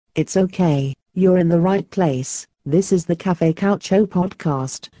It's okay, you're in the right place. This is the Cafe Calcio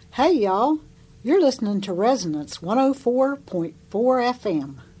podcast. Hey y'all, you're listening to Resonance 104.4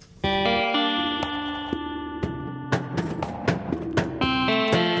 FM.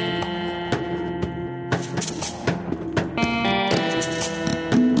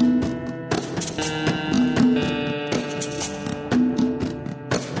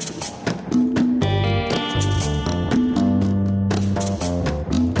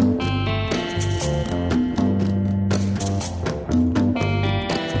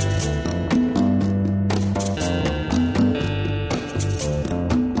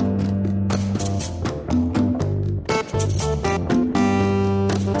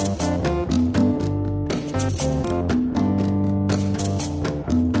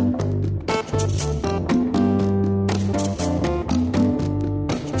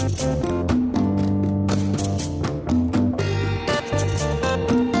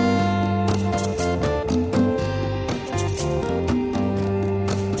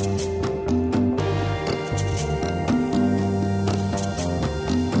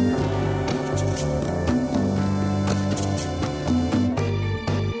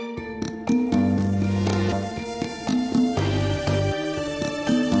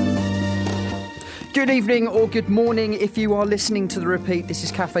 Good evening or good morning if you are listening to the repeat. This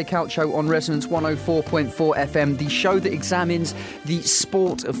is Cafe Calcio on Resonance 104.4 FM, the show that examines the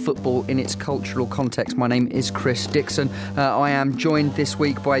sport of football in its cultural context. My name is Chris Dixon. I am joined this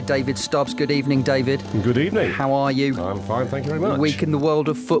week by David Stubbs. Good evening, David. Good evening. How are you? I'm fine, thank you very much. The week in the world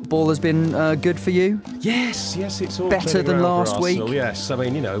of football has been good for you? Yes, it's all better than last week. Yes, I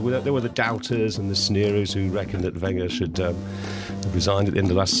mean, there were the doubters and the sneerers who reckoned that Wenger should have resigned at the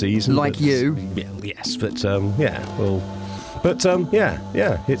end of last season. Like you. Yeah, yes, but it's looking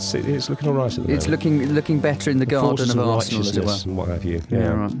all right at the moment. It's looking better in the garden of Arsenal, as it were. And what have you. Yeah,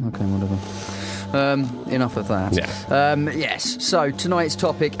 right. Okay, whatever. Enough of that. Yeah. Yes, so tonight's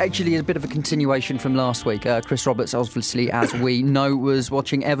topic actually is a bit of a continuation from last week. Chris Roberts, obviously, as we know, was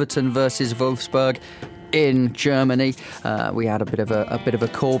watching Everton versus Wolfsburg in Germany. We had a bit of a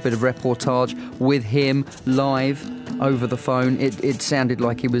call, bit of reportage with him live over the phone. It sounded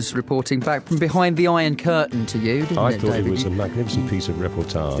like he was reporting back from behind the Iron Curtain to you, didn't I it, thought David? it was a magnificent piece of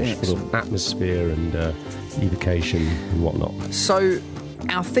reportage, full of atmosphere and evocation and whatnot. So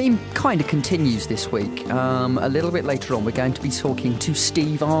our theme kind of continues this week. A little bit later on, we're going to be talking to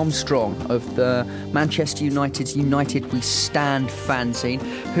Steve Armstrong of the Manchester United's United We Stand fanzine,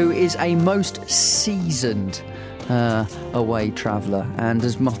 who is a most seasoned away traveller. And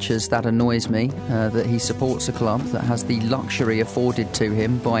as much as that annoys me, that he supports a club that has the luxury afforded to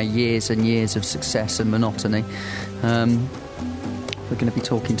him by years and years of success and monotony, we're going to be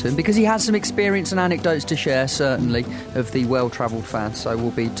talking to him because he has some experience and anecdotes to share, certainly, of the well-travelled fan, so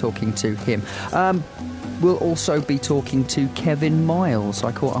we'll be talking to him. We'll also be talking to Kevin Miles.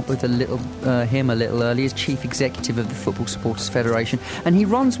 I caught up with him a little earlier, as Chief Executive of the Football Supporters Federation, and he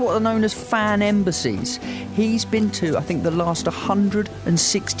runs what are known as fan embassies. He's been to, I think, the last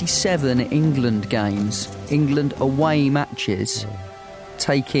 167 England games, England away matches,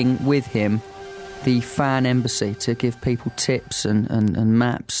 taking with him the fan embassy to give people tips and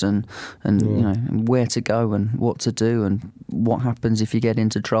maps and where to go and what to do and what happens if you get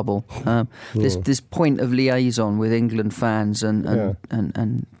into trouble. This point of liaison with England fans and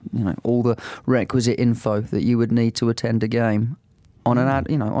all the requisite info that you would need to attend a game on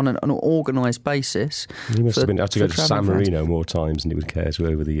an organised basis. He must have had to go to San Marino more times than he would care to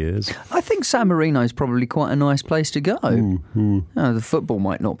over the years. I think San Marino is probably quite a nice place to go. The football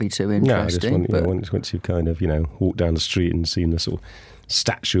might not be too interesting. Once you've kind of walked down the street and seen the sort of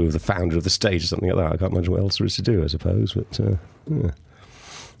statue of the founder of the stage or something like that, I can't imagine what else there is to do, I suppose. But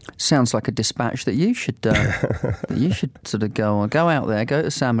sounds like a dispatch that you should sort of go out there, go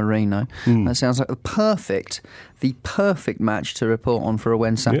to San Marino. That sounds like the perfect match to report on for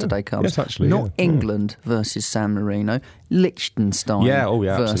when Saturday comes. Yes, actually, not England versus San Marino, Liechtenstein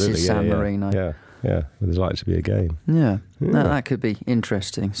versus San Marino. Yeah, there's likely to be a game. Yeah. No, that could be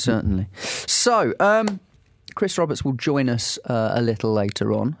interesting, certainly. So, Chris Roberts will join us a little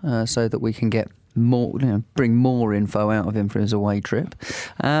later on, so that we can get more, bring more info out of him for his away trip.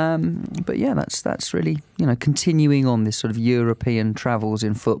 But yeah, that's really, continuing on this sort of European travels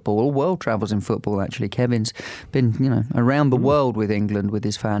in football, or world travels in football, actually. Kevin's been, around the world with England with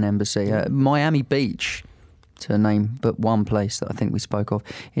his fan embassy. Miami Beach, to name but one place that I think we spoke of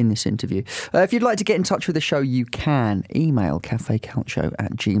in this interview. If you'd like to get in touch with the show, you can email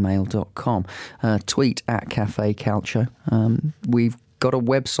cafecalcio@gmail.com, tweet at cafecalcio. We've got a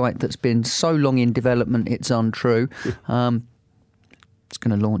website that's been so long in development it's untrue. It's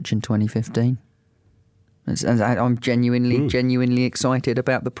going to launch in 2015. I'm genuinely excited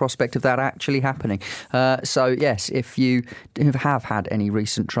about the prospect of that actually happening. So, yes, if you have had any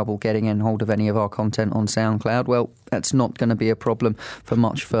recent trouble getting in hold of any of our content on SoundCloud, well, that's not going to be a problem for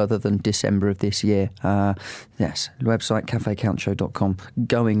much further than December of this year. Yes, website cafecalcio.com,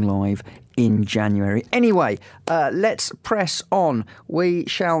 going live in January. Anyway, let's press on. We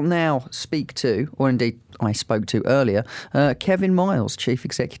shall now speak to, or indeed I spoke to earlier, Kevin Miles, Chief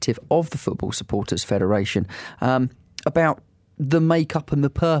Executive of the Football Supporters Federation, about the makeup and the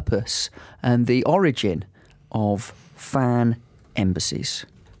purpose and the origin of fan embassies.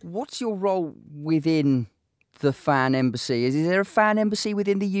 What's your role within the fan embassy? Is there a fan embassy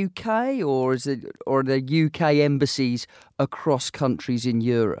within the UK, or are there UK embassies across countries in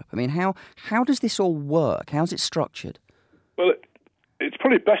Europe? I mean, how does this all work? How's it structured? Well, it's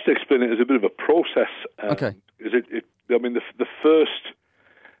probably best to explain it as a bit of a process. Okay.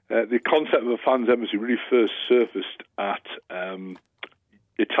 The concept of a fans embassy really first surfaced at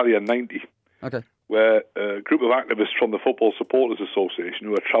Italia 90. Okay. Where a group of activists from the Football Supporters Association,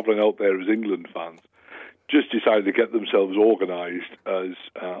 who are travelling out there as England fans, just decided to get themselves organised as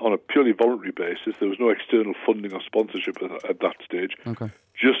on a purely voluntary basis. There was no external funding or sponsorship at that stage. Okay.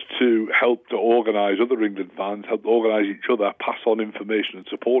 Just to help to organise other England fans, help to organise each other, pass on information and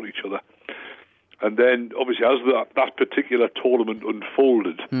support each other. And then, obviously, as that particular tournament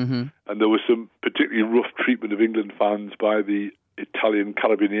unfolded, and there was some particularly rough treatment of England fans by the Italian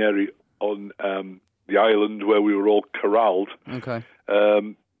Carabinieri on the island where we were all corralled. Okay.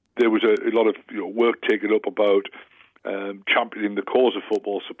 There was a lot of work taken up about championing the cause of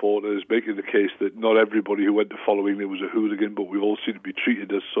football supporters, making the case that not everybody who went to follow England was a hooligan, but we all seem to be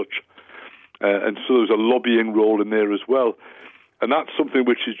treated as such. And so there was a lobbying role in there as well. And that's something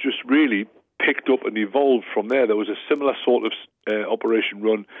which has just really picked up and evolved from there. There was a similar sort of operation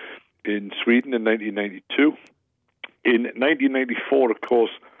run in Sweden in 1992. In 1994, of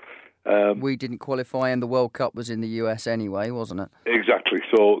course, we didn't qualify, and the World Cup was in the US anyway, wasn't it? Exactly.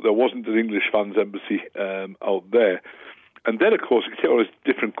 So there wasn't an English fans embassy out there. And then, of course, it was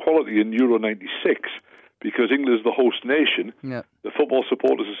different quality in Euro 96, because England is the host nation. Yeah. The Football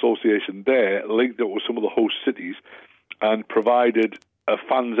Supporters Association there linked up with some of the host cities and provided a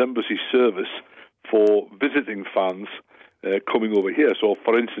fans embassy service for visiting fans coming over here. So,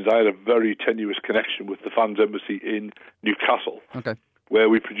 for instance, I had a very tenuous connection with the fans embassy in Newcastle. Okay. Where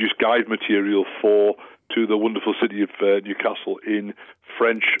we produce guide material to the wonderful city of Newcastle in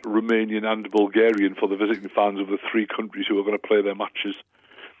French, Romanian and Bulgarian for the visiting fans of the three countries who are going to play their matches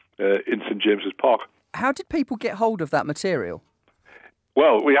in St James's Park. How did people get hold of that material?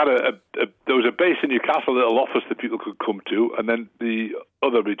 Well, we had there was a base in Newcastle, a little office that people could come to, and then the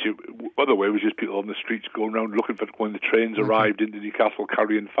other way was just people on the streets going around looking for when the trains arrived into Newcastle,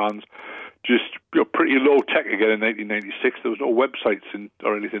 carrying fans. Just pretty low tech again in 1996. There was no websites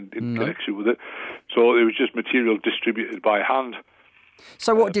or anything in connection with it, so it was just material distributed by hand.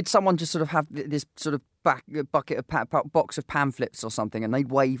 So what, did someone just sort of have this sort of box of pamphlets or something, and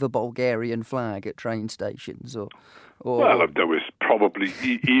they'd wave a Bulgarian flag at train stations, or? Well, there was probably,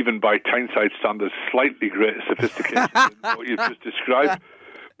 even by Tyneside standards, slightly greater sophistication than what you've just described.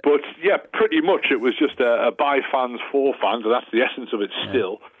 But yeah, pretty much it was just a by fans for fans, and that's the essence of it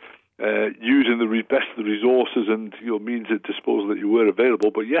still. Using the best of the resources and means at disposal that you were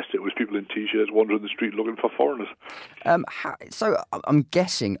available. But yes, it was people in T-shirts wandering the street looking for foreigners. So I'm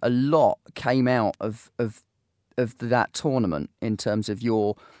guessing a lot came out of that tournament in terms of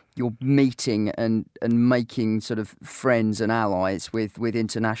your meeting and making sort of friends and allies with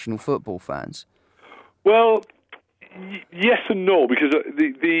international football fans. Well, yes and no, because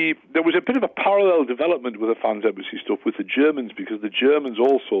there was a bit of a parallel development with the fans embassy stuff with the Germans, because the Germans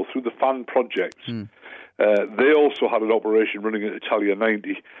also, through the fan projects, they also had an operation running at Italia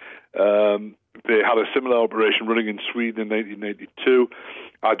 90. They had a similar operation running in Sweden in 1992.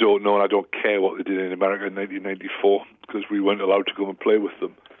 I don't know, and I don't care what they did in America in 1994, because we weren't allowed to go and play with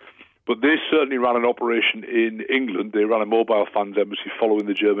them. But they certainly ran an operation in England. They ran a mobile fans embassy following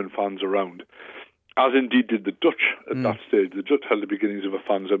the German fans around, as indeed did the Dutch at that stage. The Dutch had the beginnings of a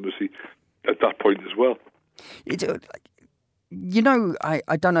fans embassy at that point as well.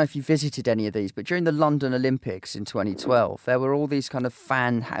 I don't know if you visited any of these, but during the London Olympics in 2012, there were all these kind of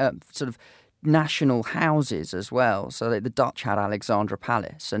fan sort of national houses as well. So the Dutch had Alexandra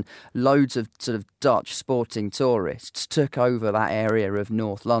Palace, and loads of sort of Dutch sporting tourists took over that area of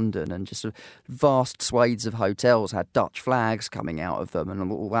North London, and just sort of vast swathes of hotels had Dutch flags coming out of them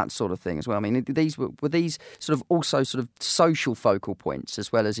and all that sort of thing as well. I mean, were these sort of also sort of social focal points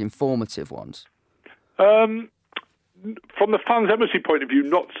as well as informative ones? From the fans' embassy point of view,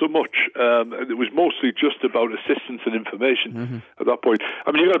 not so much. It was mostly just about assistance and information at that point.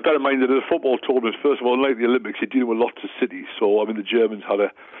 I mean, you've got to bear in mind that at a football tournament, first of all, unlike the Olympics, you're dealing with lots of cities. So, I mean, the Germans had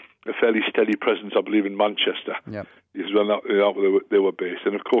a fairly steady presence, I believe, in Manchester. Yep. Because they were based.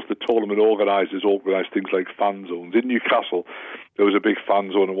 And, of course, the tournament organisers organised things like fan zones. In Newcastle, there was a big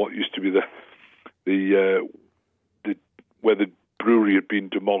fan zone in what used to be where the brewery had been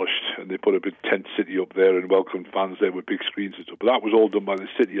demolished, and they put a big tent city up there and welcomed fans there with big screens and stuff. But that was all done by the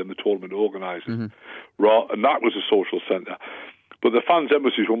city and the tournament organisers. And that was a social centre. But the fans'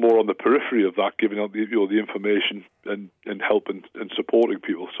 embassies were more on the periphery of that, giving out the information and help and supporting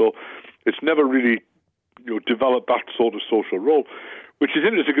people. So it's never really developed that sort of social role, which is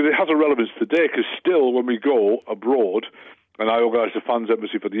interesting because it has a relevance today, because still when we go abroad, and I organise the fans'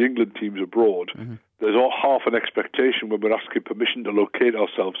 embassy for the England teams abroad, there's half an expectation when we're asking permission to locate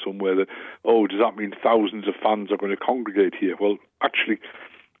ourselves somewhere that, does that mean thousands of fans are going to congregate here? Well, actually,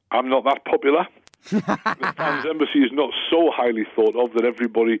 I'm not that popular. The fans' embassy is not so highly thought of that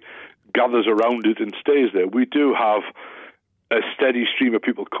everybody gathers around it and stays there. We do have a steady stream of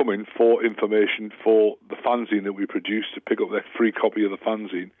people coming for information for the fanzine that we produce, to pick up their free copy of the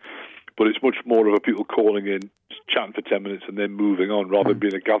fanzine. But it's much more of a people calling in, chatting for 10 minutes and then moving on, rather than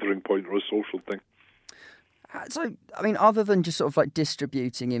being a gathering point or a social thing. So, I mean, other than just sort of like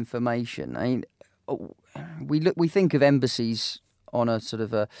distributing information, I mean, we think of embassies on a sort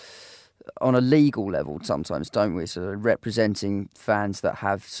of on a legal level sometimes, don't we? Sort of representing fans that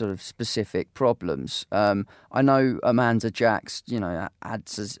have sort of specific problems. I know Amanda Jacks,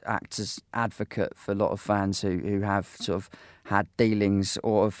 acts as advocate for a lot of fans who have sort of had dealings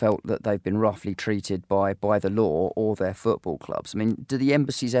or have felt that they've been roughly treated by the law or their football clubs. I mean, do the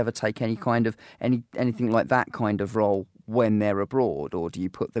embassies ever take any kind of anything like that kind of role when they're abroad, or do you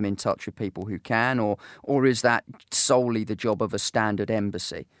put them in touch with people who can, or is that solely the job of a standard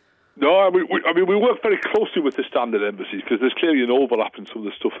embassy? No, we work very closely with the standard embassies, because there's clearly an overlap in some of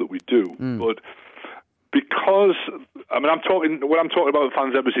the stuff that we do. But because, when I'm talking about the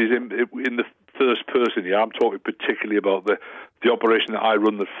fans' embassies in the first person here, I'm talking particularly about the operation that I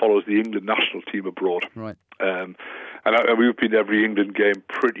run that follows the England national team abroad. Right. And we've been to every England game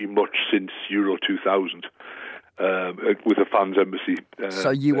pretty much since Euro 2000. With a fans' embassy. So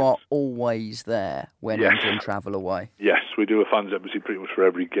you are always there when England travel away? Yes, we do a fans' embassy pretty much for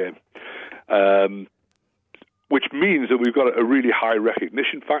every game. Which means that we've got a really high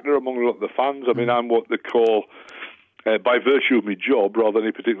recognition factor among a lot of the fans. I mean, I'm what they call, by virtue of my job, rather than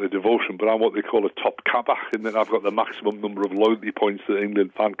any particular devotion, but I'm what they call a top capper, in that I've got the maximum number of loyalty points that an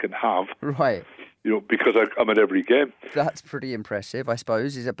England fan can have. Right. Because I'm at every game. That's pretty impressive, I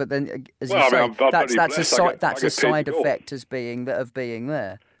suppose. Is it? But then, as you say, that's a side effect of being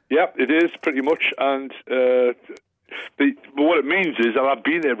there. Yeah, it is pretty much. And but what it means is that I've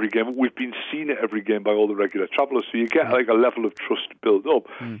been at every game. We've been seen at every game by all the regular travellers. So you get like a level of trust built up.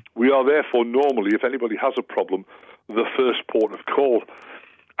 We are therefore normally, if anybody has a problem, the first port of call.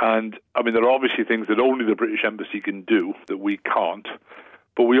 And I mean, there are obviously things that only the British Embassy can do that we can't.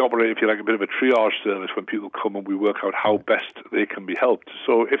 But we operate, if you like, a bit of a triage service when people come, and we work out how best they can be helped.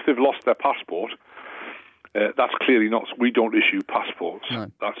 So if they've lost their passport, that's clearly not, we don't issue passports.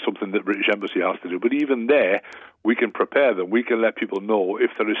 No. That's something that British Embassy has to do. But even there, we can prepare them. We can let people know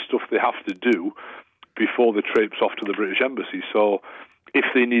if there is stuff they have to do before they traipse off to the British Embassy. So if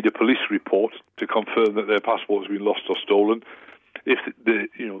they need a police report to confirm that their passport has been lost or stolen, if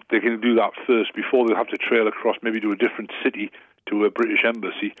they can do that first before they have to trail across, maybe to a different city, to a British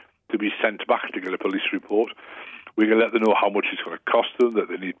Embassy to be sent back to get a police report. We can let them know how much it's going to cost them, that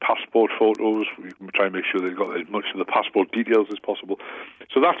they need passport photos. We can try and make sure they've got as much of the passport details as possible.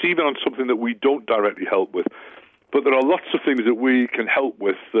 So that's even on something that we don't directly help with. But there are lots of things that we can help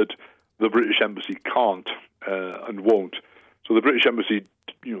with that the British Embassy can't and won't. So the British Embassy,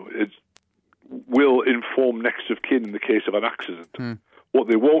 will inform next of kin in the case of an accident. What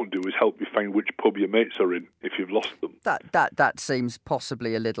they won't do is help you find which pub your mates are in if you've lost them. That seems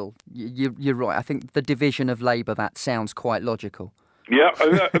possibly a little... You're right. I think the division of labour, that sounds quite logical. Yeah,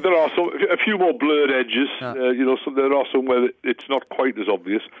 there are a few more blurred edges. So there are some where it's not quite as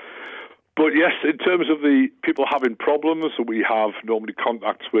obvious. But yes, in terms of the people having problems, we have normally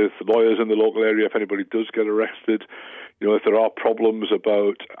contacts with lawyers in the local area if anybody does get arrested. If there are problems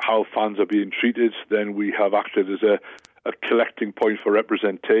about how fans are being treated, then we have acted as a collecting point for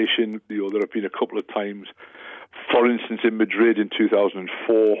representation. There have been a couple of times, for instance, in Madrid in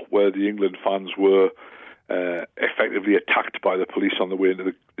 2004, where the England fans were effectively attacked by the police on the way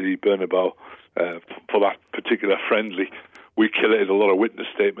into the Bernabeu for that particular friendly, we collated a lot of witness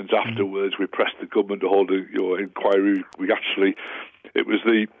statements afterwards. We pressed the government to hold an inquiry. It was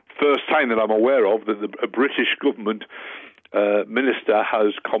the first time that I'm aware of that a British government minister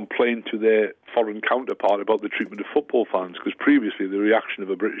has complained to their foreign counterpart about the treatment of football fans, because previously the reaction of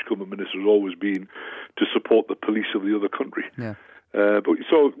a British government minister has always been to support the police of the other country. Yeah.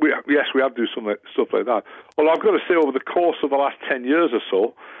 We have to do stuff like that. Well, I've got to say, over the course of the last 10 years or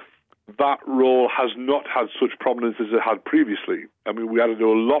so, that role has not had such prominence as it had previously. I mean, we had to do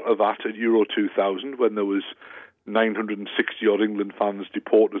a lot of that at Euro 2000 when there was 960-odd England fans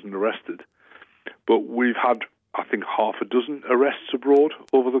deported and arrested. But we've had, I think, half a dozen arrests abroad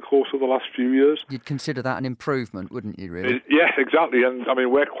over the course of the last few years. You'd consider that an improvement, wouldn't you, really? Yeah, exactly. And, I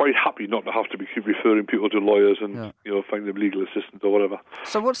mean, we're quite happy not to have to keep referring people to lawyers and, finding them legal assistance or whatever.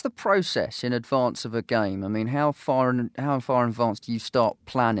 So what's the process in advance of a game? I mean, how far in advance do you start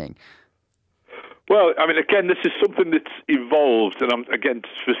planning? Well, I mean, again, this is something that's evolved, and I'm, again,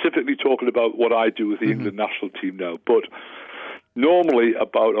 specifically talking about what I do with the England national team now, but normally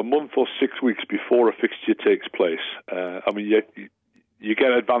about a month or 6 weeks before a fixture takes place, I mean, you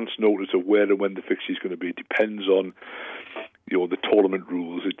get advance notice of where and when the fixture is going to be. It depends on, the tournament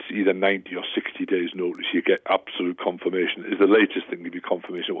rules. It's either 90 or 60 days notice. You get absolute confirmation. It's the latest thing to be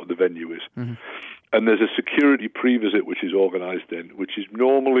confirmation of what the venue is. Mm-hmm. And there's a security pre-visit which is organised then, which is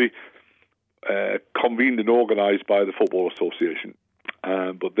normally convened and organised by the Football Association,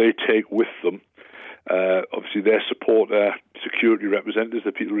 but they take with them obviously their security representatives,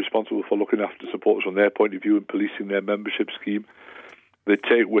 the people responsible for looking after supporters from their point of view and policing their membership scheme. They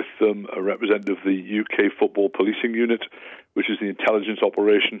take with them a representative of the UK Football Policing Unit, which is the intelligence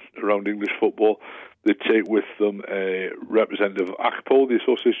operation around English football. They take with them a representative of ACPO, the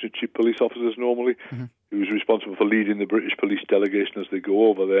Association of Chief Police Officers normally, who's responsible for leading the British police delegation as they go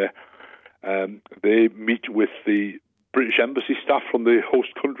over there. They meet with the British Embassy staff from the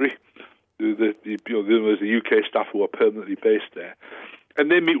host country. There's the UK staff who are permanently based there. And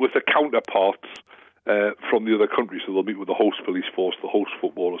they meet with the counterparts from the other countries. So they'll meet with the host police force, the host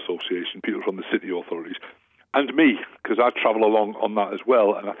football association, people from the city authorities, and me, because I travel along on that as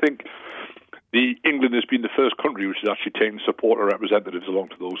well. And I think England has been the first country which has actually taken supporter representatives along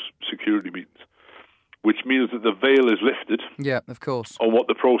to those security meetings, which means that the veil is lifted. Yeah, of course. On what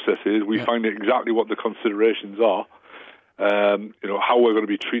the process is. We find out exactly what the considerations are, how we're going to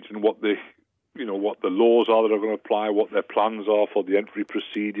be treated, and what the laws are that are going to apply, what their plans are for the entry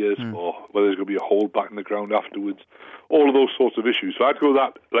procedures, or whether there's going to be a hold back in the ground afterwards, all of those sorts of issues. So I'd go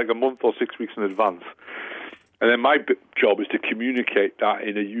that like a month or 6 weeks in advance. And then my job is to communicate that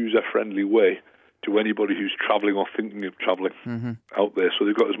in a user-friendly way to anybody who's travelling or thinking of travelling out there. So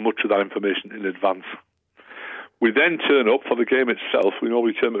they've got as much of that information in advance. We then turn up for the game itself. We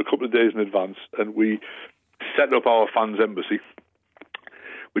normally turn up a couple of days in advance, and we set up our fans embassy,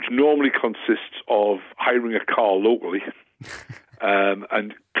 which normally consists of hiring a car locally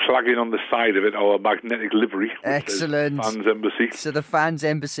and clagging on the side of it our magnetic livery. Excellent. Fans embassy. So the fans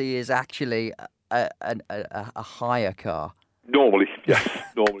embassy is actually a hire car. Normally, yes.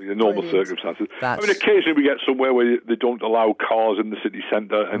 Normally, in normal circumstances. I mean, occasionally we get somewhere where they don't allow cars in the city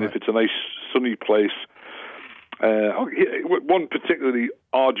centre, and if it's a nice sunny place. One particularly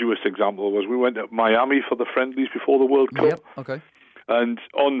arduous example was we went to Miami for the friendlies before the World Cup. Yep, okay. And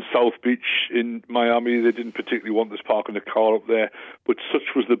on South Beach in Miami, they didn't particularly want us parking the car up there, but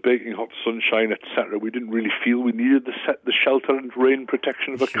such was the baking hot sunshine, etc., we didn't really feel we needed the shelter and rain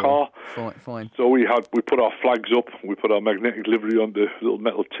protection of a car. Fine. So we put our flags up, we put our magnetic livery on the little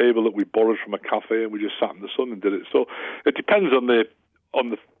metal table that we borrowed from a cafe, and we just sat in the sun and did it. So it depends on the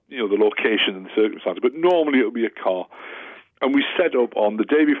location and the circumstances, but normally it will be a car. And we set up on the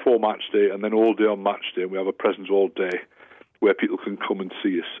day before match day and then all day on match day, and we have a presence all day where people can come and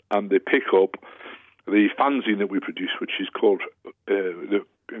see us. And they pick up the fanzine that we produce, which is called the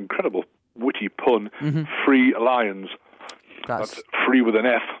incredible witty pun, Free Lions. That's free with an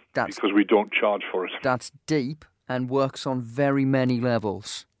F, because we don't charge for it. That's deep and works on very many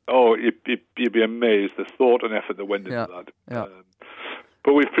levels. Oh, you'd be amazed the thought and effort that went into that. Yeah.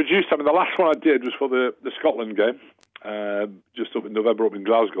 But we've produced, the last one I did was for the Scotland game, just up in November up in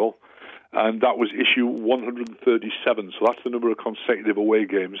Glasgow, and that was issue 137, so that's the number of consecutive away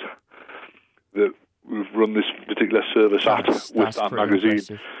games that we've run this particular service with that magazine.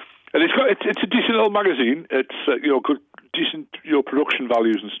 Impressive. And it's a decent little magazine. It's good, decent production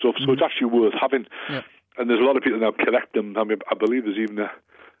values and stuff, so it's actually worth having. Yeah. And there's a lot of people now collect them. I believe there's even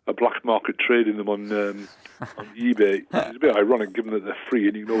a black market trading them on eBay. It's a bit ironic given that they're free,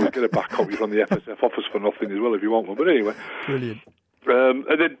 and you can always get a back copy from the FSF office for nothing as well if you want one. But anyway. Brilliant.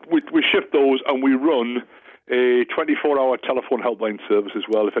 And then we shift those, and we run a 24-hour telephone helpline service as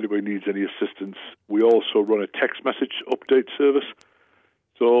well if anybody needs any assistance. We also run a text message update service.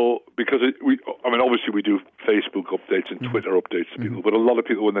 So, because obviously we do Facebook updates and Twitter updates to people, but a lot of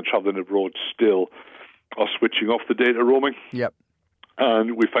people when they're travelling abroad still are switching off the data roaming. Yep.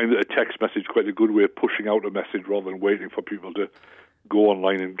 And we find that a text message is quite a good way of pushing out a message rather than waiting for people to go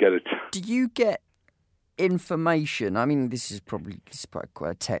online and get it. Do you get information? I mean, this is probably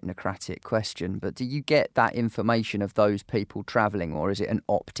quite a technocratic question, but do you get that information of those people travelling, or is it an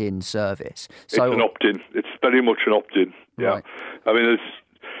opt-in service? So, it's an opt-in. It's very much an opt-in. Yeah. Right. I mean,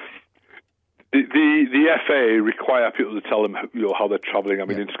 the FA require people to tell them how they're travelling. I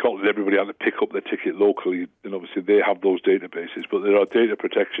mean, in Scotland, everybody had to pick up their ticket locally, and obviously they have those databases, but there are data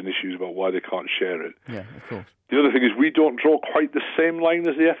protection issues about why they can't share it. Yeah, of course. The other thing is we don't draw quite the same line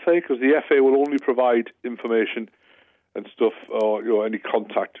as the FA, because the FA will only provide information and stuff, or any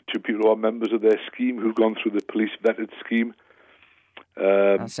contact to people who are members of their scheme, who've gone through the police vetted scheme.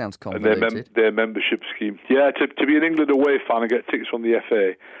 That sounds convoluted. And their membership scheme. Yeah, to be an England away fan and get tickets from the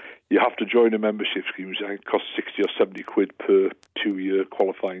FA, you have to join a membership scheme, which I think costs 60 or 70 quid per 2-year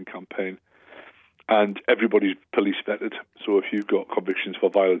qualifying campaign. And everybody's police vetted. So if you've got convictions for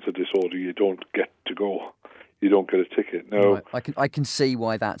violence or disorder, you don't get to go. You don't get a ticket. No, right. I can see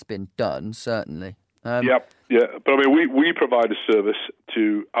why that's been done, certainly. Yeah. But I mean, we provide a service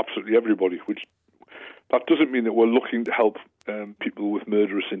to absolutely everybody, which that doesn't mean that we're looking to help people with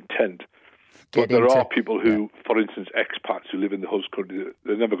murderous intent. But there are people who, for instance, expats who live in the host country,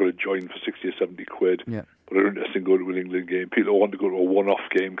 they're never going to join for 60 or 70 quid, but are interested in going to an England game. People who want to go to a one-off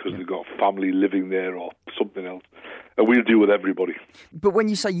game because they've got family living there or something else. And we'll deal with everybody. But when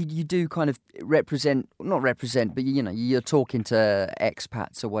you say you do kind of not represent, but you're talking to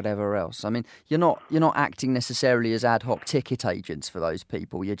expats or whatever else. I mean, you're not acting necessarily as ad hoc ticket agents for those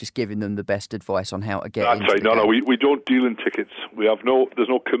people. You're just giving them the best advice on how to get. That's right. No, we don't deal in tickets. There's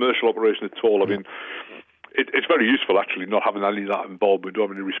no commercial operation at all. I mean, it's very useful actually not having any of that involved. We don't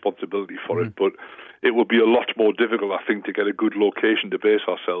have any responsibility for it, but it would be a lot more difficult, I think, to get a good location to base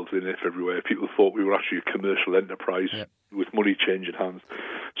ourselves in if everywhere people thought we were actually a commercial enterprise with money changing hands.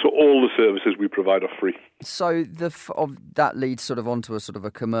 So all the services we provide are free. So that leads sort of onto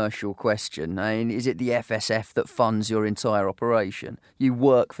a commercial question. I mean, is it the FSF that funds your entire operation? You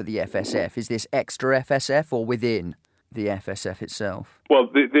work for the FSF. Is this extra FSF or within the FSF itself? Well,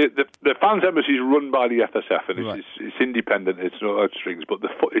 the Fans Embassies is run by the FSF, and it's independent. It's no strings, but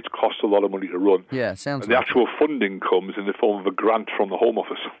it costs a lot of money to run. Yeah, sounds. And the actual funding comes in the form of a grant from the Home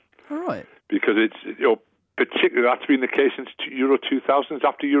Office. All right. Because it's particularly that's been the case since Euro 2000. It's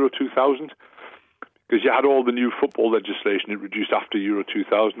after Euro 2000, because you had all the new football legislation introduced after Euro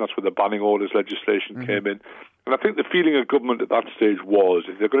 2000. That's where the banning orders legislation came in, and I think the feeling of government at that stage was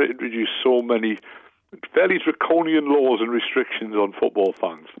if they're going to introduce so many fairly draconian laws and restrictions on football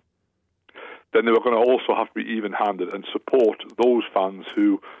fans, then they were going to also have to be even-handed and support those fans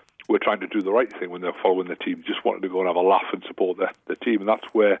who were trying to do the right thing when they're following their team, just wanted to go and have a laugh and support their team. And that's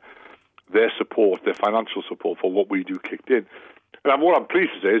where their support, their financial support for what we do kicked in. And what I'm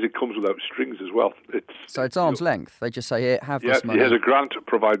pleased to say is it comes without strings as well. So it's arm's length. They just say, here, have this money. Here's a grant,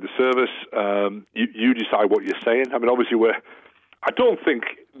 provide the service. You decide what you're saying. I mean, obviously, I don't think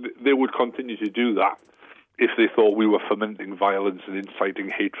they would continue to do that if they thought we were fomenting violence and inciting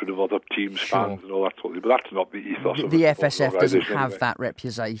hatred of other teams' fans and all that sort of thing. But that's not the ethos of the FSF doesn't have that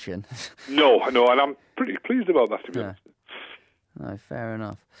reputation. No, and I'm pretty pleased about that, to be honest. No, fair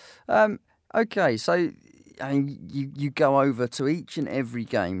enough. Okay, so you go over to each and every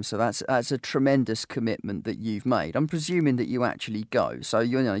game, so that's a tremendous commitment that you've made. I'm presuming that you actually go, so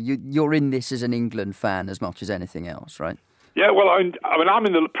you're in this as an England fan as much as anything else, right? Yeah, well, I'm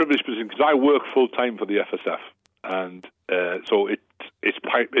in the privileged position because I work full time for the FSF, and so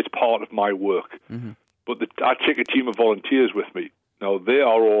it's part of my work. Mm-hmm. But I take a team of volunteers with me. Now they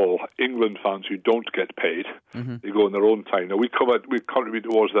are all England fans who don't get paid. Mm-hmm. They go in their own time. Now we contribute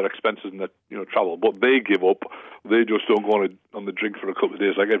towards their expenses and their travel, but they give up. They just don't go on the drink for a couple of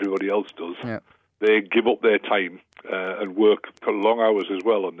days like everybody else does. Yeah. They give up their time and work for long hours as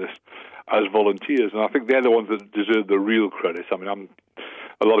well on this as volunteers, and I think they're the ones that deserve the real credit. I mean,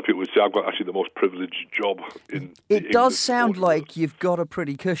 a lot of people would say I've got actually the most privileged job in. It does sound like you've got a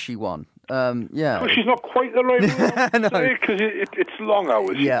pretty cushy one. Yeah. Cushy's not quite the right word, because it's long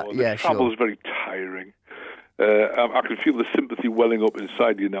hours. The travel's very tiring. I can feel the sympathy welling up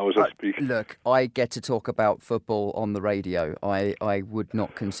inside you now as I speak. Look, I get to talk about football on the radio. I would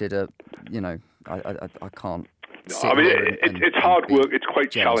not consider, I can't. No, I mean, it's hard work. It's quite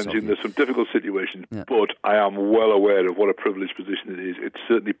challenging. There's some difficult situations, but I am well aware of what a privileged position it is. It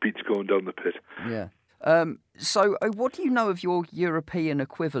certainly beats going down the pit. Yeah. So what do you know of your European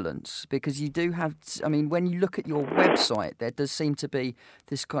equivalents? Because you do have, I mean, when you look at your website, there does seem to be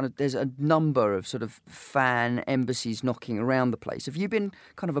there's a number of sort of fan embassies knocking around the place. Have you been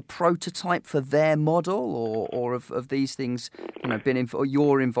kind of a prototype for their model, or of these things, been or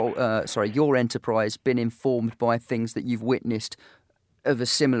your enterprise been informed by things that you've witnessed of a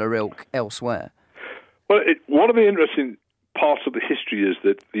similar ilk elsewhere? Well, one of the interesting parts of the history is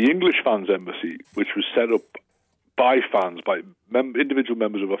that the English Fans Embassy, which was set up by fans, by individual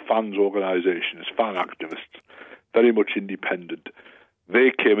members of a fans organisation, as fan activists, very much independent,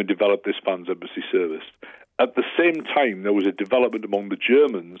 they came and developed this Fans Embassy service. At the same time, there was a development among the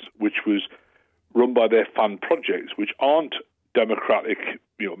Germans, which was run by their fan projects, which aren't democratic,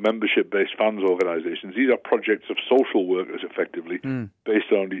 membership-based fans organisations. These are projects of social workers, effectively,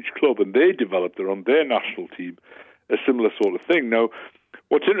 based around each club, and they developed on their national team a similar sort of thing. Now,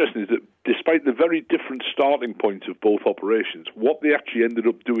 what's interesting is that despite the very different starting points of both operations, what they actually ended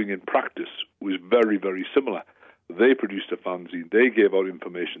up doing in practice was very, very similar. They produced a fanzine, they gave out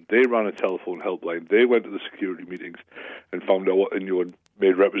information, they ran a telephone helpline, they went to the security meetings and found out and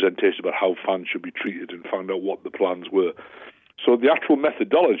made representations about how fans should be treated and found out what the plans were. So the actual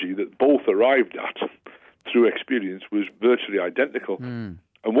methodology that both arrived at through experience was virtually identical. And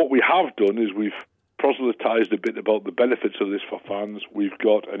what we have done is we've proselytised a bit about the benefits of this for fans. We've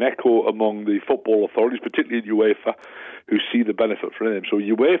got an echo among the football authorities, particularly at UEFA, who see the benefit from them. So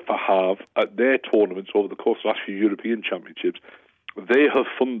UEFA have, at their tournaments over the course of the last few European Championships, they have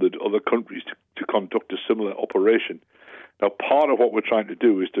funded other countries to conduct a similar operation. Now, part of what we're trying to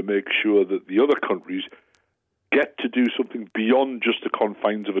do is to make sure that the other countries get to do something beyond just the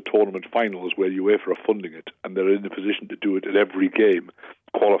confines of a tournament finals where UEFA are funding it, and they're in a position to do it at every game,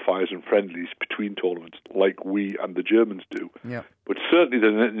 qualifiers and friendlies between tournaments, like we and the Germans do. Yeah. But certainly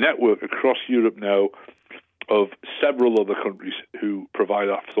there's a network across Europe now of several other countries who provide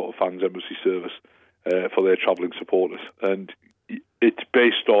that sort of fans embassy service for their travelling supporters, and it's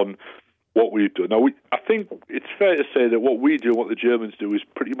based on what we've done. Now, I think it's fair to say that what we do and what the Germans do is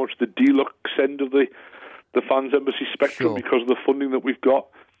pretty much the deluxe end of the fans embassy spectrum, because of the funding that we've got,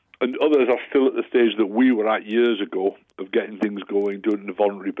 and others are still at the stage that we were at years ago of getting things going, doing it on a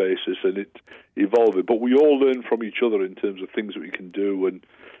voluntary basis, and it's evolving. But we all learn from each other in terms of things that we can do and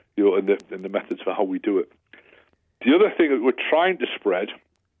the methods for how we do it. The other thing that we're trying to spread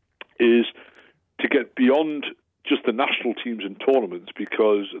is to get beyond just the national teams and tournaments,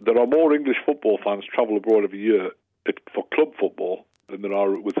 because there are more English football fans travel abroad every year for club football than there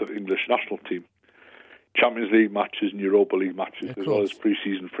are with the English national team. Champions League matches and Europa League matches, as well as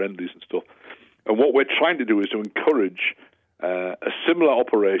pre-season friendlies and stuff. And what we're trying to do is to encourage a similar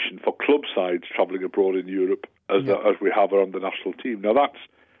operation for club sides travelling abroad in Europe as we have around the national team. Now, that's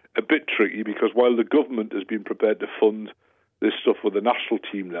a bit tricky, because while the government has been prepared to fund this stuff with the national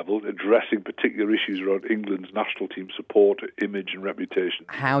team level, addressing particular issues around England's national team support, image and reputation.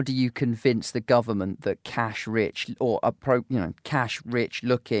 How do you convince the government that cash-rich or cash-rich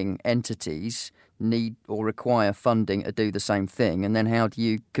looking entities need or require funding to do the same thing? And then how do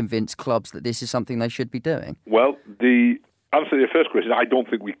you convince clubs that this is something they should be doing? Well, the answer to your first question, I don't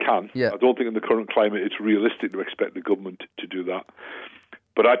think we can. I don't think in the current climate it's realistic to expect the government to do that.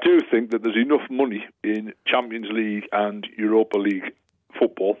 But I do think that there's enough money in Champions League and Europa League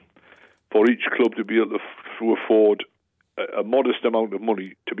football for each club to be able to afford a modest amount of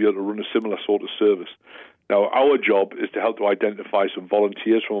money to be able to run a similar sort of service. Now, our job is to help to identify some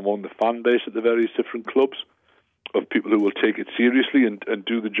volunteers from among the fan base at the various different clubs, of people who will take it seriously and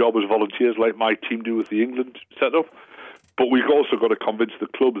do the job as volunteers, like my team do with the England setup. But we've also got to convince the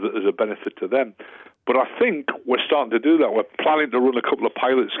clubs that there's a benefit to them. But I think we're starting to do that. We're planning to run a couple of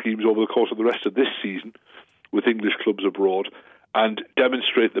pilot schemes over the course of the rest of this season with English clubs abroad and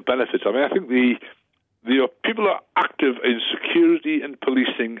demonstrate the benefits. I mean, I think the people who are active in security and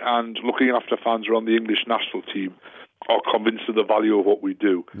policing and looking after fans around the English national team are convinced of the value of what we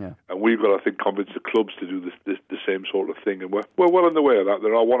do. Yeah. And we've got, I think, convince the clubs to do the same sort of thing. And we're well on the way of that.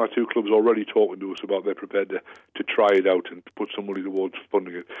 There are one or two clubs already talking to us about they're prepared to try it out and put some money towards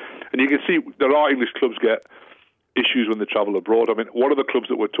funding it. And you can see there are English clubs get issues when they travel abroad. I mean, one of the clubs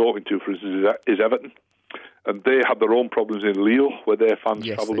that we're talking to, for instance, is Everton. And they had their own problems in Lille, where their fans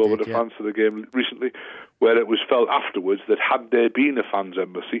travelled over to France for the game recently, where it was felt afterwards that had there been a fans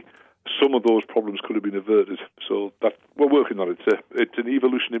embassy, some of those problems could have been averted. So we're working on it. It's an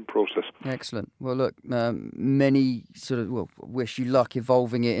evolution in process. Excellent. Well, look, wish you luck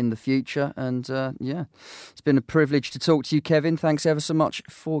evolving it in the future. And it's been a privilege to talk to you, Kevin. Thanks ever so much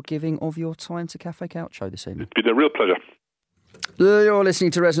for giving of your time to Cafe Calcio this evening. It's been a real pleasure. You're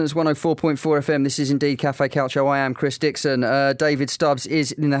listening to Resonance 104.4 FM. This is indeed Cafe Calcio. I am Chris Dixon. David Stubbs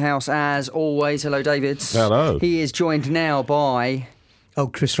is in the house as always. Hello, David. Hello. He is joined now by...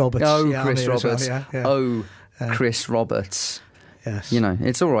 Chris Roberts. Chris Roberts. Well, Chris Roberts. Yes. You know,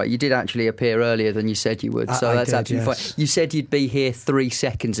 it's all right. You did actually appear earlier than you said you would, so I that's did, absolutely yes. fine. You said you'd be here 3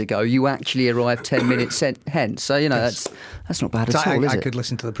 seconds ago. You actually arrived 10 minutes hence. So, you know, that's not bad at all, is I it? could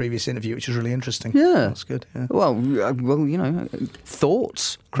listen to the previous interview, which was really interesting. Yeah. That's good. Yeah. Well, you know,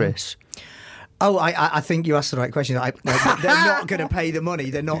 thoughts, Chris? I think you asked the right question. They're not going to pay the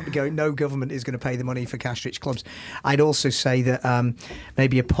money. They're not going. No government is going to pay the money for cash-rich clubs. I'd also say that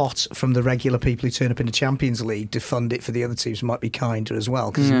maybe a pot from the regular people who turn up in the Champions League to fund it for the other teams might be kinder as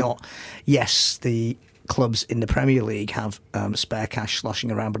well. Because yes, the clubs in the Premier League have spare cash sloshing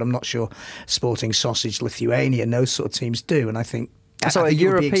around, but I'm not sure Sporting Sausage, Lithuania, and those sort of teams do. And I think. So a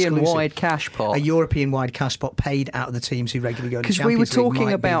European-wide cash pot? A European-wide cash pot paid out of the teams who regularly go to the Champions League. Because we were talking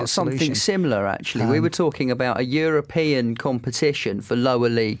might about be the something solution. similar, actually. We were talking about a European competition for lower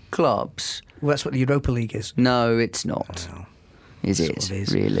league clubs. Well, that's what the Europa League is. No, it's not. Oh, Is sort it, of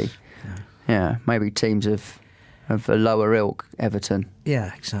is. really? Yeah, maybe teams of a lower ilk, Everton.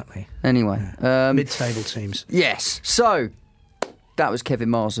 Yeah, exactly. Anyway. Mid-table teams. Yes, so... That was Kevin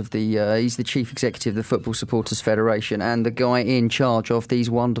Miles of he's the Chief Executive of the Football Supporters Federation and the guy in charge of these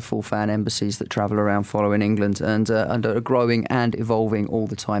wonderful fan embassies that travel around following England and are growing and evolving all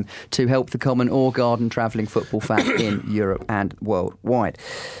the time to help the common or garden travelling football fan in Europe and worldwide.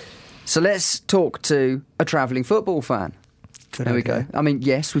 So let's talk to a travelling football fan. There we go. I mean,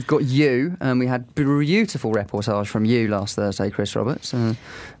 yes, we've got you, and we had beautiful reportage from you last Thursday, Chris Roberts, and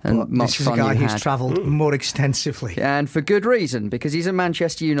much this is fun a guy you who's had. travelled more extensively. And for good reason, because he's a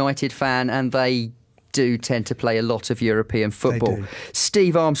Manchester United fan, and they do tend to play a lot of European football. do.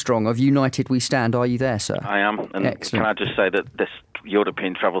 Steve Armstrong of United We Stand, are you there, sir? I am. And Excellent. Can I just say that this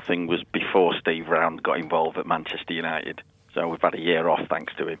European travel thing was before Steve Round got involved at Manchester United. So we've had a year off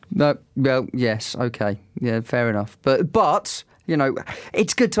thanks to him. No, well, yes, okay, yeah, fair enough. But you know,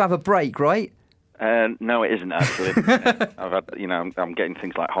 it's good to have a break, right? No, it isn't actually. I've had, I'm getting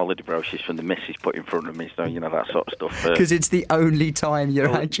things like holiday brochures from the missus put in front of me, so that sort of stuff. Because it's the only time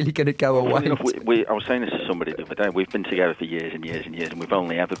you're actually going to go away. I was saying this to somebody the other day. We've been together for years and years and years, and we've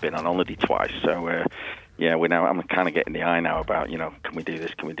only ever been on holiday twice. So I'm kind of getting the eye now about can we do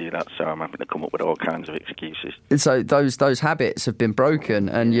this, can we do that? So I'm having to come up with all kinds of excuses. So those habits have been broken,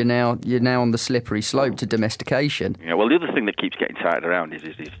 and you're now on the slippery slope to domestication. Yeah. Well, the other thing that keeps getting tied around is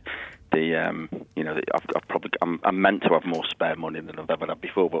I'm meant to have more spare money than I've ever had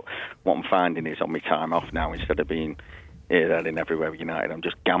before, but what I'm finding is on my time off now, instead of being here, there, and everywhere with United, I'm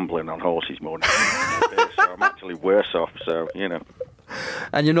just gambling on horses more than so I'm actually worse off. So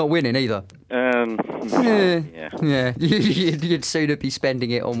And you're not winning either. Yeah. You'd sooner be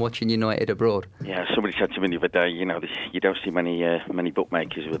spending it on watching United abroad. Yeah. Somebody said to me the other day, you don't see many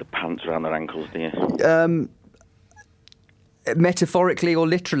bookmakers with the pants around their ankles, do you? Metaphorically or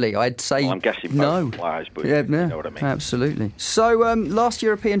literally, I'd say I'm guessing no. both applies, but you know what I mean. Absolutely. So, last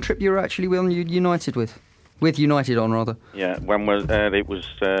European trip you were actually with United with United on, rather. Yeah, when was it was?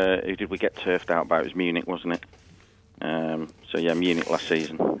 Who did we get turfed out by? It was Munich, wasn't it? Munich last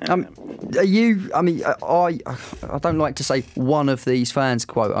season. Are you? I mean, I don't like to say one of these fans,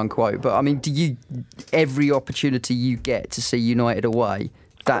 quote unquote, but I mean, do you every opportunity you get to see United away?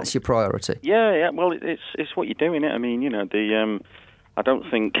 That's your priority. Yeah. Well, it's what you're doing. It. I mean, I don't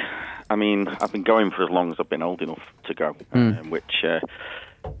think. I mean, I've been going for as long as I've been old enough to go, which.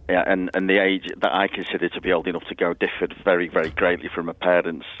 And the age that I consider to be old enough to go differed very, very greatly from my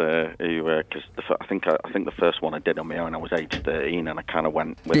parents. Because I think the first one I did on my own, I was age 13, and I kind of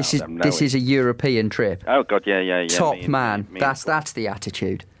went. This is a European trip. Oh God, yeah. Top man. That's the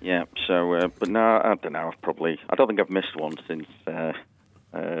attitude. Yeah. So, but no, I don't know. I don't think I've missed one since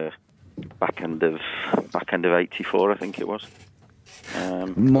back end of '84. I think it was.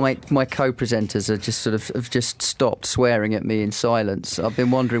 My co-presenters have just stopped swearing at me in silence. I've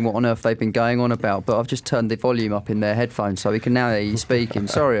been wondering what on earth they've been going on about, but I've just turned the volume up in their headphones so we can now hear you speaking.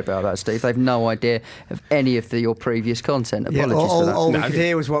 Sorry about that, Steve. They've no idea of any of your previous content. Apologies for that. All we could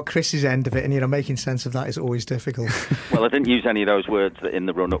hear was what Chris's end of it, and making sense of that is always difficult. Well, I didn't use any of those words that in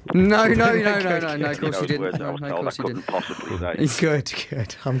the run-up. No. Of course you didn't. I was told I couldn't possibly say.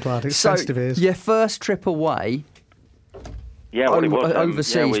 Good. I'm glad. It's so, sensitive ears. Your first trip away. Yeah, well, it was,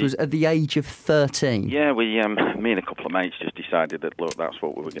 overseas was at the age of 13. Yeah, me and a couple of mates just decided that, look, that's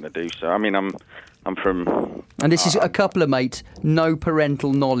what we were going to do. So, I mean, I'm from... And this is a couple of mates, no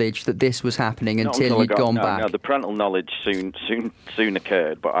parental knowledge that this was happening until you'd gone back. No, the parental knowledge soon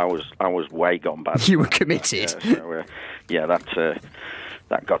occurred, but I was way gone bad. You were committed.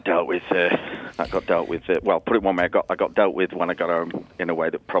 That got dealt with. Well, put it one way, I got dealt with when I got home in a way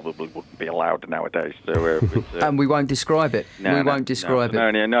that probably wouldn't be allowed nowadays. So, and we won't describe it. We won't describe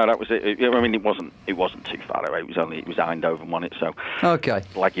it. No, that was it. I mean, it wasn't too far away. It was Eindhoven, wasn't it? So, okay,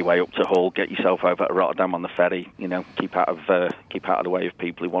 lag your way up to Hull, get yourself over to Rotterdam on the ferry. You know, keep out of the way of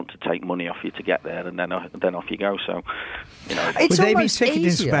people who want to take money off you to get there, and then off you go. So, you know, it's would they be ticket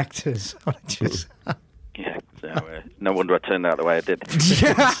easier. Inspectors? Yeah, so no wonder I turned out the way I did.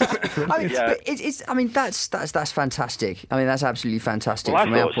 That's fantastic. I mean, that's absolutely fantastic well,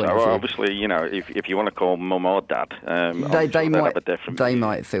 from I our thought point so. of view. Obviously, you know, if you want to call mum or dad, they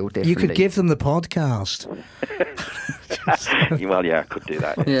might feel differently. You could give them the podcast. Well, yeah, I could do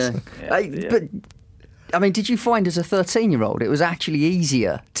that. Yeah. But I mean, did you find as a 13-year-old it was actually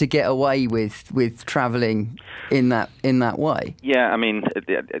easier to get away with travelling in that way? Yeah, I mean,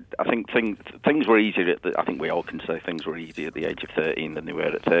 I think things were easier. I think we all can say things were easier at the age of 13 than they were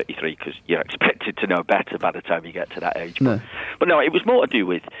at 33 because you're expected to know better by the time you get to that age. No. But no, it was more to do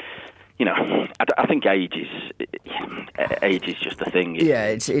with, you know, I think age is just a thing.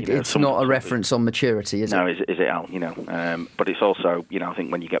 It's not a reference on maturity, is it? No, is it, Al? You know, but it's also, you know, I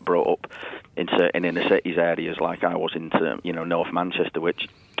think when you get brought up in certain inner cities areas like I was into, you know, North Manchester, which,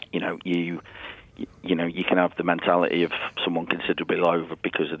 you know, you can have the mentality of someone considerably lower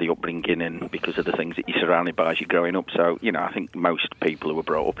because of the upbringing and because of the things that you're surrounded by as you're growing up. So, you know, I think most people who are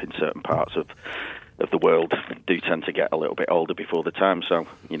brought up in certain parts of the world do tend to get a little bit older before the time. So,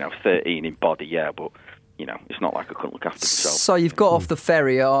 you know, 13 in body, yeah, but, you know, it's not like I couldn't look after myself. So you've got off the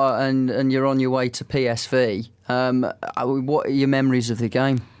ferry and you're on your way to PSV. What are your memories of the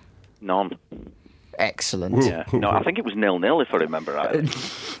game? None. Excellent. Yeah. No, I think it was 0-0 if I remember right.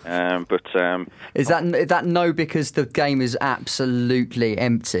 Is that no because the game is absolutely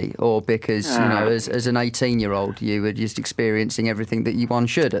empty, or because you know, as an 18-year-old you were just experiencing everything that one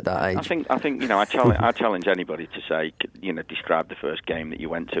should at that age? I think you know, I challenge anybody to say, you know, describe the first game that you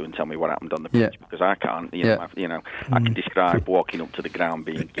went to and tell me what happened on the pitch, because I can't. I can describe walking up to the ground,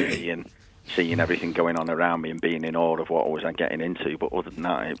 being giddy and seeing everything going on around me and being in awe of what I was getting into, but other than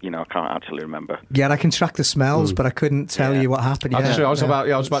that, you know, I can't actually remember. Yeah, I can track the smells, but I couldn't tell you what happened. I was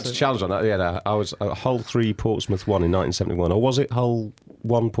about to challenge on that. Yeah, I was Hull 3, Portsmouth 1 in 1971, or was it Hull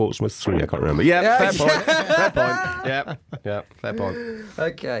 1, Portsmouth 3? I can't remember. Yeah, fair point. Fair point. Yeah, fair point.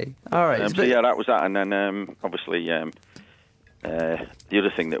 Okay, all right. So yeah, that was that, and then obviously the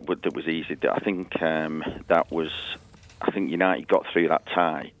other thing that was easy, I think I think United got through that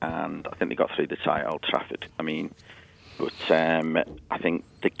tie, and I think they got through the tie at Old Trafford. I mean, but I think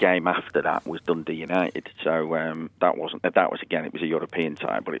the game after that was Dundee United. So that was again, it was a European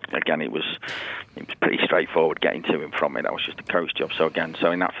tie, but it was pretty straightforward getting to and from it. That was just a coach job. So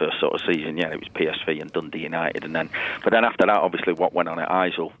in that first sort of season, yeah, it was PSV and Dundee United, but then after that, obviously, what went on at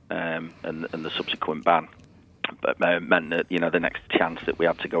Eindhoven and the subsequent ban, meant that, you know, the next chance that we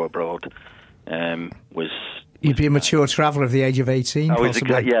had to go abroad was. You'd be a mature traveller of the age of 18,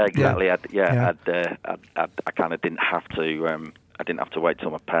 possibly. Yeah, exactly. I kind of didn't have to. I didn't have to wait till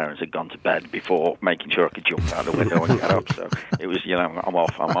my parents had gone to bed before making sure I could jump out the window and get up. So it was, you know, I'm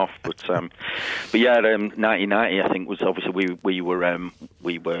off. But yeah, 1990, I think, was obviously we'd won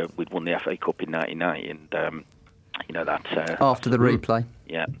the FA Cup in 1990, and you know that after the replay.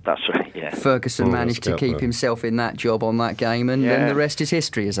 Yeah, that's right. Yeah, Ferguson managed to keep himself in that job on that game, and then the rest is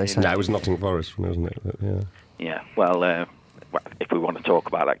history, as they say. No, it was Nottingham Forest, wasn't it? But, yeah. Yeah. Well, if we want to talk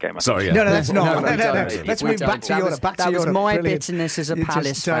about that game, sorry. Yeah. No, let's not. No. Let's move back to Europe. That was my bitterness as a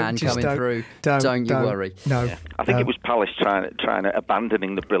Palace fan coming through. Don't you worry. No. Yeah. I think it was Palace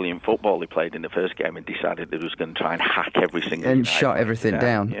abandoning the brilliant football they played in the first game and decided it was going to try and hack every single and shut everything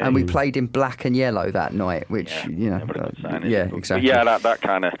down. Yeah. And we played in black and yellow that night, which exactly. But yeah, that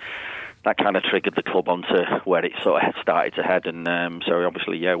kind of triggered the club onto where it sort of started to head, and so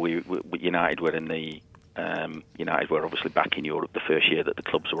obviously, we United were in the. United were obviously back in Europe the first year that the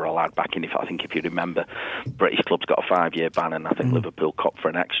clubs were allowed back in. I think if you remember, British clubs got a 5-year ban, and I think Liverpool copped for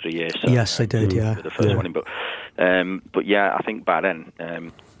an extra year. So, yes, they did. Yeah, the first one. But yeah, I think by then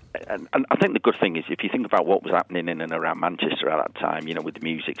and I think the good thing is, if you think about what was happening in and around Manchester at that time, with the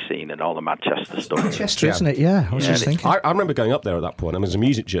music scene and all the Manchester stuff. Manchester, isn't it? Yeah, I was just thinking. I remember going up there at that point. I was a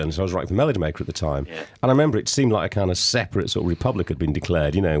music journalist. I was writing for Melody Maker at the time. Yeah. And I remember it seemed like a kind of separate sort of republic had been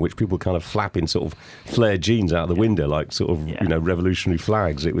declared, in which people were kind of flapping sort of flared jeans out the window like sort of, revolutionary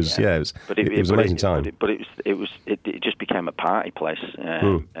flags. It was, it was an amazing time. It just became a party place.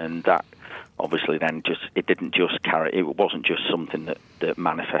 And that... Obviously, then it didn't just carry. It wasn't just something that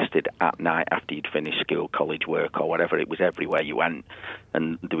manifested at night after you'd finished school, college, work, or whatever. It was everywhere you went,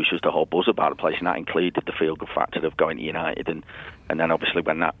 and there was just a whole buzz about the place, and that included the feel-good factor of going to United, and then obviously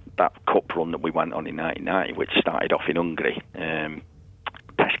when that cup run that we went on in 1990, which started off in Hungary.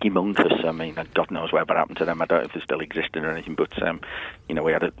 Pesky Monkus, I mean, God knows whatever happened to them. I don't know if they're still existing or anything, but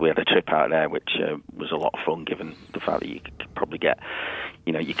we had a trip out there which was a lot of fun, given the fact that you could probably get,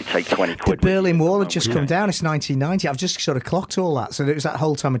 you could take 20 quid. The Berlin Wall had just come down. It's 1990. I've just sort of clocked all that. So it was that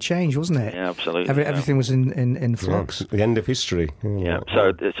whole time of change, wasn't it? Yeah, absolutely. Everything was in flux. The end of history. Yeah.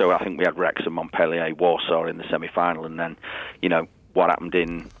 So I think we had Wrexham, Montpellier, Warsaw in the semi-final, and then what happened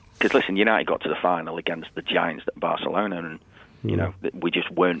in. Because listen, United got to the final against the giants at Barcelona, and we just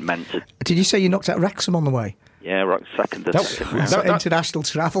weren't meant to. Did you say you knocked out Wrexham on the way? Yeah, right. Second international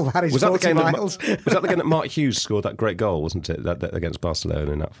travel. That is 40 miles. Was that the game that Mark Hughes scored that great goal, wasn't it? That against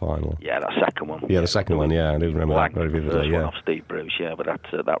Barcelona in that final. Yeah, that second one. Yeah, the second one. Yeah, I do remember that very vividly. Yeah, off Steve Bruce. Yeah, but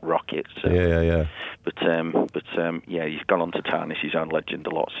that rocket. Yeah. But he's gone on to tarnish his own legend a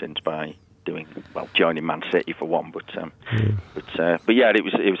lot since by joining Man City for one, but yeah, it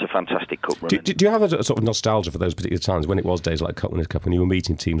was a fantastic cup run. Do you have a sort of nostalgia for those particular times when it was days like Cup Winners' Cup and you were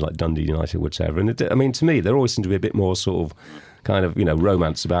meeting teams like Dundee United, whatever? And I mean, to me, there always seemed to be a bit more sort of kind of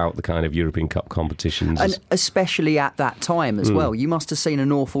romance about the kind of European Cup competitions, and especially at that time as well. You must have seen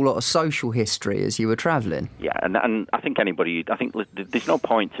an awful lot of social history as you were travelling. Yeah, and I think there's no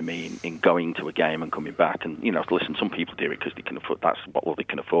point to me in going to a game and coming back. And listen, some people do it because they can afford. That's what they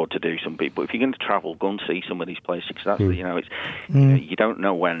can afford to do. Some people, if you're going to travel, go and see some of these places. Because that's you don't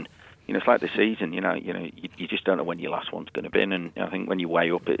know when. It's like the season. You just don't know when your last one's going to be. And I think when you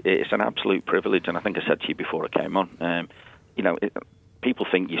weigh up, it's an absolute privilege. And I think I said to you before I came on. People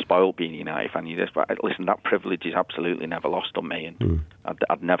think you're spoiled being a United fan. But listen, that privilege is absolutely never lost on me, and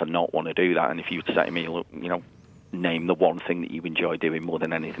I'd never not want to do that. And if you were to say to me, look, name the one thing that you enjoy doing more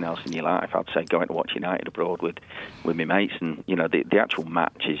than anything else in your life, I'd say going to watch United abroad with my mates. And the actual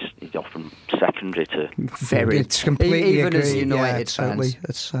match is often secondary to. It's completely even agree. as United fans. Totally.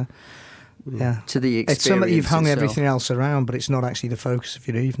 It's to the experience. It's something you've hung itself. everything else around, but it's not actually the focus of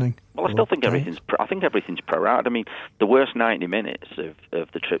your evening. Well, I still think everything's pro-rated. I mean, the worst 90 minutes of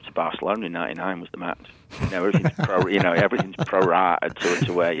the trip to Barcelona in '99 was the match. Everything's everything's pro-rated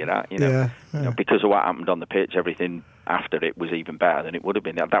to where you're at. Because of what happened on the pitch, everything after it was even better than it would have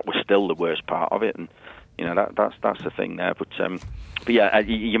been. That was still the worst part of it, and that's the thing there. But yeah,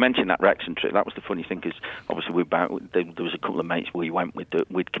 you mentioned that Wrexham trip. That was the funny thing, because obviously there was a couple of mates we went with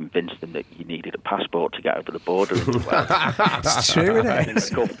that we'd convinced them that you needed a passport to get over the border. It's true, isn't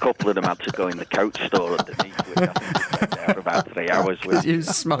it? A couple of them had to go in the coach store underneath. I think we spent there for about 3 hours. You were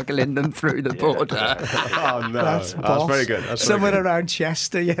smuggling them through the border. Oh no, that's very good. That's somewhere very good. around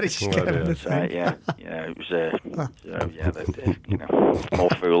Chester. Yeah, just get on the thing. It was more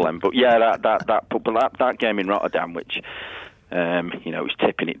fool then. But yeah, that game in Rotterdam, which. It was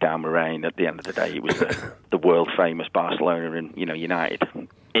tipping it down with rain. At the end of the day, it was the world famous Barcelona, and United.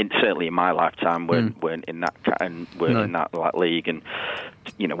 Certainly in my lifetime, weren't in that in that league, and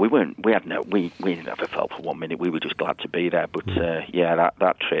we never felt for 1 minute. We were just glad to be there. But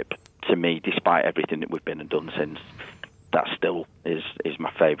that trip, to me, despite everything that we've been and done since, that still is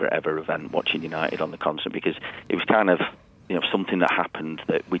my favourite ever event. Watching United on the concert, because it was kind of something that happened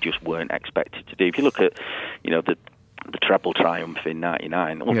that we just weren't expected to do. If you look at the treble triumph in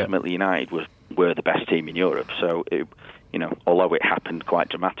 '99, ultimately United were the best team in Europe. So, although it happened quite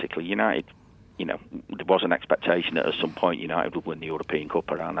dramatically, United, there was an expectation that at some point United would win the European Cup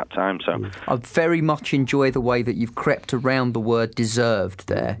around that time. So, I very much enjoy the way that you've crept around the word deserved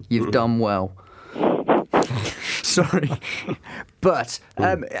there. You've done well. Sorry. But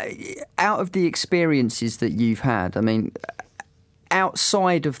out of the experiences that you've had, I mean,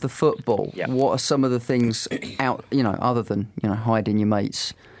 outside of the football, what are some of the things other than hiding your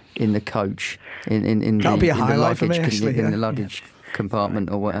mates in the coach, in the luggage compartment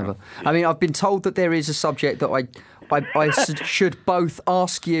or whatever? I mean, I've been told that there is a subject that I should both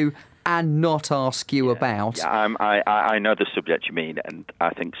ask you and not ask you about. Yeah, I know the subject you mean, and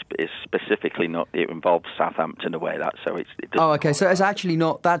I think it's specifically not. It involves Southampton away. That so it Oh, okay. So it's actually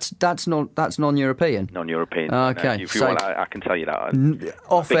not. That's non-European. Non-European. Okay. If you want, I can tell you that.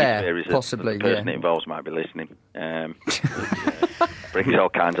 Off air, possibly. The person it involves might be listening. Brings all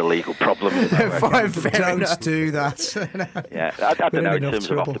kinds of legal problems. Don't do that. Yeah, I don't know in terms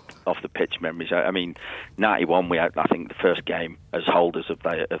of off the pitch memories. I mean, 91 we had, I think, the first game as holders of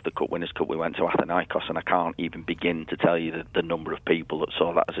the Cup Winners' Cup. We went to Athinaikos, and I can't even begin to tell you the number of people that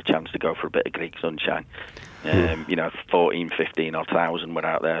saw that as a chance to go for a bit of Greek sunshine. 14, 15 odd thousand were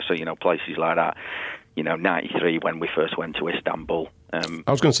out there. So places like that. 93 when we first went to Istanbul. I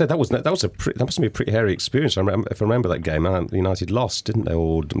was going to say that must be a pretty hairy experience. If I remember that game, United lost, didn't they,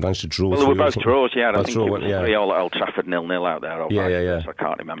 or managed to draw? Well, they were both draws. Yeah, I think draw, it was 3-all at Old Trafford 0-0 out there. Yeah. So I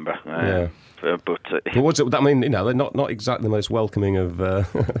can't remember. But what's it? I mean, they're not exactly the most welcoming of. Well,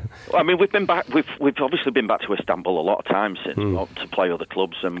 I mean, we've been back. We've obviously been back to Istanbul a lot of times since to play other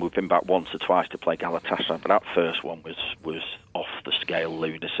clubs, and we've been back once or twice to play Galatasaray. But that first one was off the scale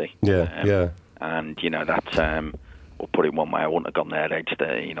lunacy. Yeah. And that, we'll put it one way, I wouldn't have gone there at age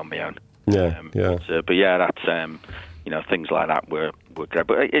 13 on my own. But yeah, that's things like that were great.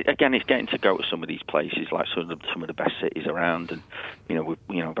 But again, it's getting to go to some of these places, like some of the best cities around, and we've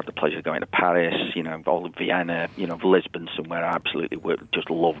had the pleasure of going to Paris, all of Vienna, Lisbon, somewhere I absolutely just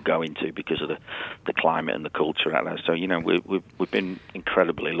love going to because of the climate and the culture out there. So we've been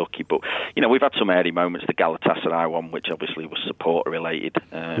incredibly lucky. But we've had some early moments. The Galatasaray one, which obviously was supporter related.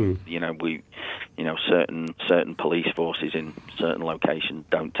 Certain police forces in certain locations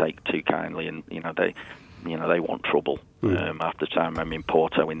don't take too kindly, and they want trouble. After time, I mean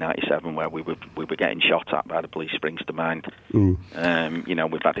Porto in '97, where we were getting shot at by the police, springs to mind. We've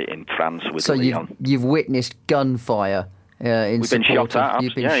had it in France with Lyon. You've witnessed gunfire. We've been shot at.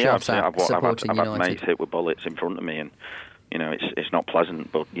 You've been shot at. I've had mates hit with bullets in front of me, and it's not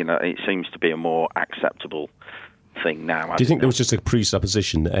pleasant. But it seems to be a more acceptable thing now. Do you think there was just a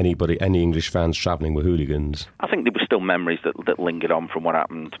presupposition that any English fans travelling were hooligans? I think there were still memories that lingered on from what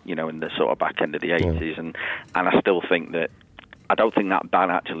happened, in the sort of back end of the 80s, and I still think that I don't think that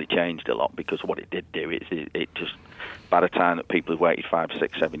ban actually changed a lot, because what it did do is it just, by the time that people had waited 5,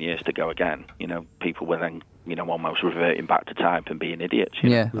 6, 7 years to go again, people were then almost reverting back to type and being idiots.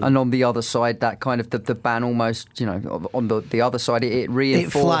 And on the other side, that kind of the ban almost, on the other side, it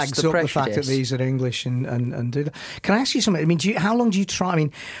reinforced it flags the up the fact that these are English and do that. Can I ask you something? I mean, how long do you try? I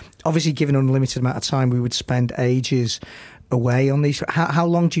mean, obviously, given an unlimited amount of time, we would spend ages away on these. How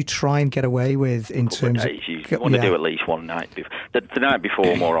long do you try and get away with in terms of? You want to do at least one night. The night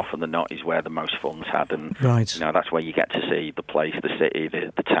before, more often than not, is where the most fun's had, and that's where you get to see the place, the city,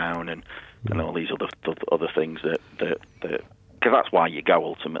 the town, and all these other things that because that's why you go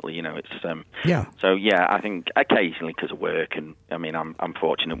ultimately. It's So I think occasionally because of work, and I mean I'm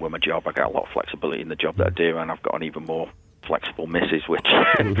fortunate with my job. I get a lot of flexibility in the job that I do, and I've got an even more flexible missus, which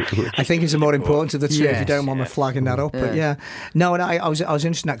I think is more important of the two. If you don't want me flagging that up, but no, and I was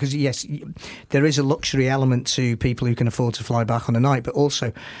interested in that, because yes, there is a luxury element to people who can afford to fly back on a night, but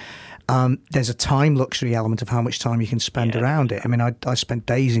also there's a time luxury element of how much time you can spend around it. I mean, I spent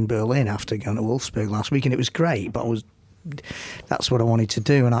days in Berlin after going to Wolfsburg last week, and it was great, but that's what I wanted to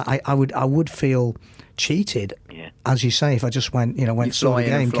do, and I would feel cheated, as you say, if I just went saw the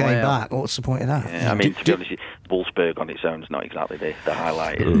game, came back. What's the point of that? I mean, to be honest, Wolfsburg on its own is not exactly the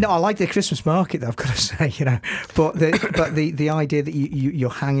highlight. No, I like the Christmas market, though, I've got to say, but the idea that you're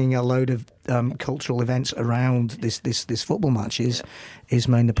hanging a load of cultural events around this football match is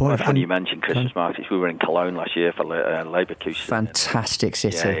main the point. Well, funny you mentioned Christmas markets. We were in Cologne last year for Leverkusen. Fantastic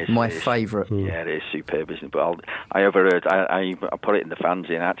city, my favourite. Yeah, it is superb, isn't it? But I overheard. I put it in the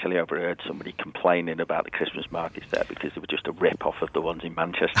fanzine. I actually overheard somebody complaining about the Christmas markets there because they were just a rip-off of the ones in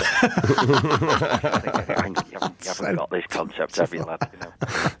Manchester. You haven't got this concept, have you, lad?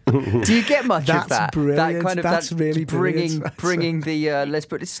 Do you get much of that? Brilliant. That kind of that's really bringing the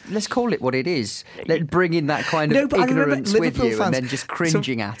let's call it what it is. Bring in that kind of ignorance with you, fans, and then just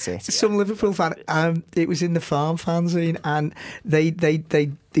cringing at it. Some Liverpool fan. It was in the Farm fanzine, and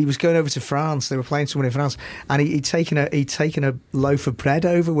he was going over to France. They were playing someone in France, and he'd taken a loaf of bread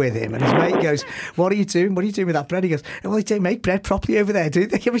over with him. And his mate goes, "What are you doing? What are you doing with that bread?" He goes, "Well, they don't make bread properly over there, do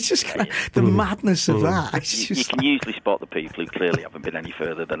they?" It was just kind of the madness of that. You can usually spot the people who clearly haven't been any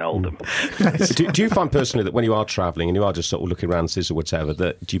further than Oldham. Do you find personally that when you are travelling and you are just sort of looking around cities or whatever,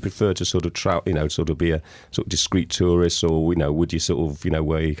 that do you prefer to sort of sort of be a sort of discreet tourist, or would you sort of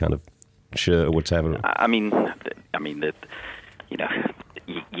wear your kind of shirt or whatever? I mean,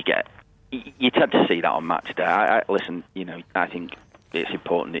 you tend to see that on match day. Listen, I think it's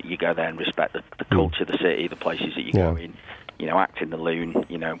important that you go there and respect the culture, the city, the places that you go in. You know, act in the loon.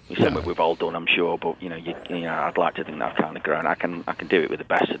 You know, it's something we've all done, I'm sure. But you know, I'd like to think that I've kind of grown. I can do it with the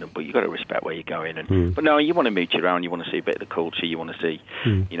best of them, but you got to respect where you're going. And but no, you want to mooch around. You want to see a bit of the culture. You want to see,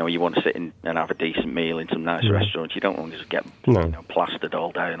 you know, you want to sit and have a decent meal in some nice restaurants. You don't want to just get plastered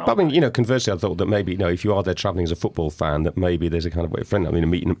all day and all. But I mean, you know, conversely, I thought that maybe, you know, if you are there travelling as a football fan, that maybe there's a kind of way of friend. I mean,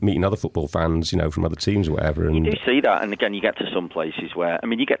 meeting other football fans, you know, from other teams or whatever. And you do see that, and again, you get to some places where, I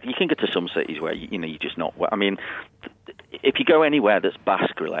mean, you can get to some cities where you're just not. I mean, if you go anywhere that's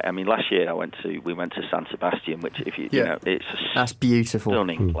Basque related, I mean, last year we went to San Sebastian, which you know, it's that's beautiful,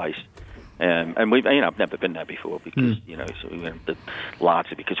 stunning place. And we've, you know, I've never been there before because you know,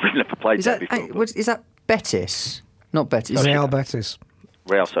 largely because we've never played there before. Is that Betis? Not Betis. Real Betis.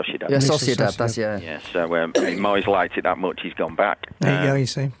 Real Sociedad. Yeah, Sociedad. That's Yeah. So Moyes liked it that much. He's gone back. There you go. You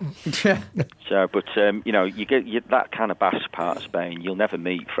see. So, but you know, you get that kind of Basque part of Spain. You'll never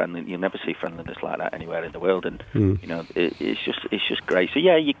see friendliness like that anywhere in the world, and you know, it's just great. So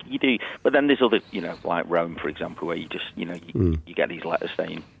yeah, you do. But then there's other, you know, like Rome, for example, where you just, you know, you get these letters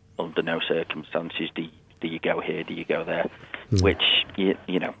saying under no circumstances do you go here, do you go there, which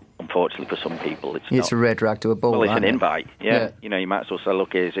you know, unfortunately for some people, it's a red rag to a bull. Well, it's an invite. Yeah. You know, you might as well say,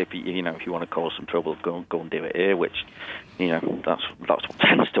 look, here's if you know, if you want to cause some trouble, go and do it here. Which, you know, that's what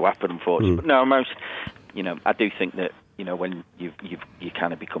tends to happen, unfortunately. But no, most, you know, I do think that, you know, when you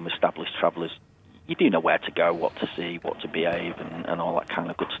kind of become established travellers, you do know where to go, what to see, what to behave, and all that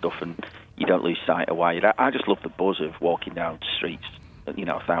kind of good stuff, and you don't lose sight of why. I just love the buzz of walking down streets, you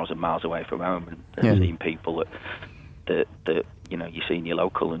know, 1,000 miles away from home and seeing people that you know, you see in your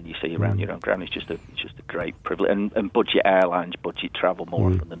local and you see around your own ground. It's just a great privilege. And budget airlines, budget travel more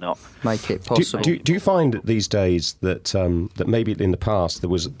often than not make it possible. Do you find these days that that maybe in the past there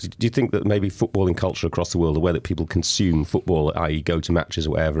was? Do you think that maybe footballing culture across the world, the way that people consume football, i.e., go to matches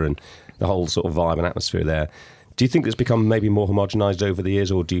or whatever, and the whole sort of vibe and atmosphere there, do you think it's become maybe more homogenised over the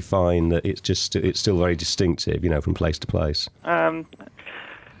years, or do you find that it's still very distinctive, you know, from place to place?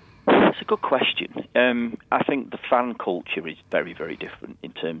 It's a good question. I think the fan culture is very, very different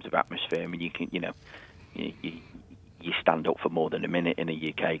in terms of atmosphere. I mean, you can, you know, you stand up for more than a minute in a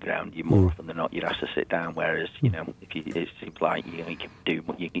UK ground. You more often than not, you'd have to sit down. Whereas, you know, it seems like you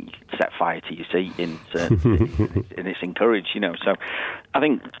can set fire to your seat in certain and it's encouraged. You know, so I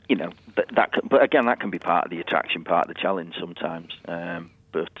think, you know, but again, that can be part of the attraction, part of the challenge sometimes.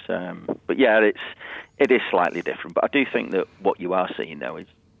 But yeah, it is slightly different. But I do think that what you are seeing though is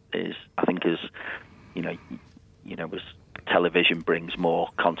I think as you know, as television brings more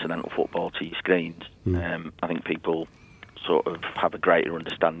continental football to your screens, I think people sort of have a greater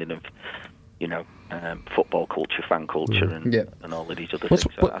understanding of, you know, football culture, fan culture, and all of these other things.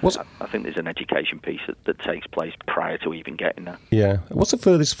 I think there's an education piece that takes place prior to even getting there. Yeah. What's the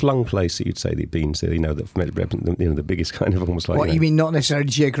furthest flung place that you'd say that you've been to? You know, the biggest kind of almost like. What you mean? Not necessarily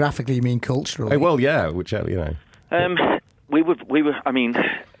geographically. You mean culturally? Well, yeah. Whichever, you know. We were. I mean.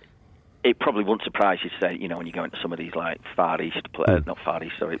 It probably wouldn't surprise you to say, you know, when you go into some of these like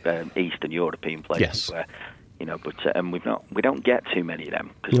Eastern European places where, you know, but and we don't get too many of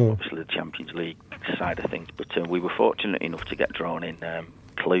them because obviously the Champions League side of things. But we were fortunate enough to get drawn in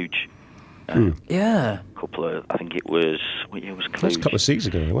Cluj. Yeah, I think it was Cluj. That's a couple of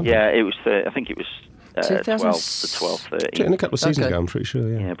seasons ago, wasn't it? Yeah, it was. I think it was 12, 13. A couple of seasons ago, I'm pretty sure.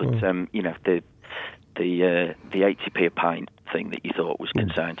 Yeah. Yeah, but you know, the 80p a pint thing that you thought was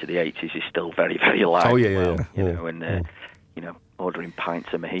consigned to the 80s is still very, very alive. Oh, you know, and you know, ordering pints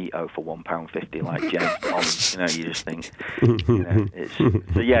of mojito for £1.50 like James Bond, you know, you just think, you know, it's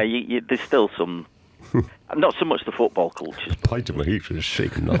so yeah, there's still some. Not so much the football culture. Pint of mojito is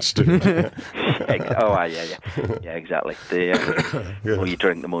shaken, not stirred. Yeah, exactly. The more you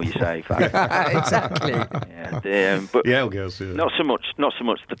drink, the more you save. Exactly. Yeah, but I guess, not so much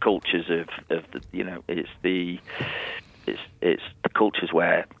the cultures of the, you know, it's the cultures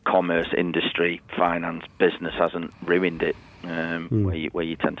where commerce, industry, finance, business hasn't ruined it. Where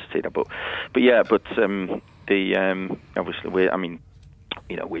you tend to see that, but obviously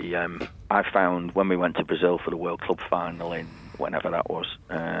I found when we went to Brazil for the World Club final in whenever that was.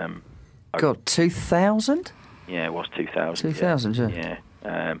 2000? Yeah, it was 2000. 2000, yeah.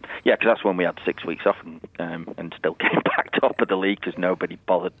 Because that's when we had 6 weeks off and still came back top of the league because nobody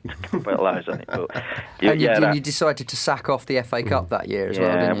bothered to capitalise on it. But you decided to sack off the FA Cup that year as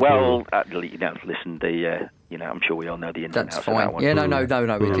well, didn't you? Well, you know, listen, I'm sure we all know the ins and That's outs fine. of that one. Yeah, no.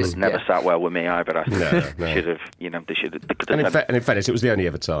 It just never sat well with me either. I think No. should have, they should have. And in fairness, it was the only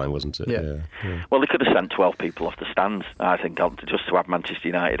ever time, wasn't it? Yeah. Well, they could have sent 12 people off the stands, I think, just to have Manchester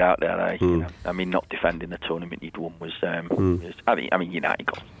United out there. I mean, not defending the tournament you'd won was. I mean, United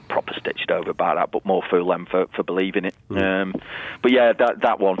got proper stitched over by that, but more fool them for believing it. But yeah,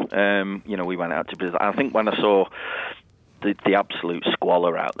 that one, we went out to Brazil. I think when I saw the absolute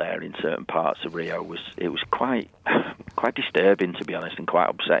squalor out there in certain parts of Rio was quite disturbing, to be honest, and quite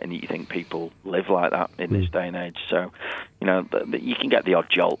upsetting that you think people live like that in this day and age. So, you can get the odd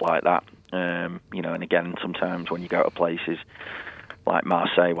jolt like that, and again, sometimes when you go to places like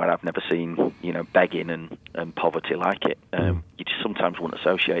Marseille, where I've never seen, begging and poverty like it, you just sometimes wouldn't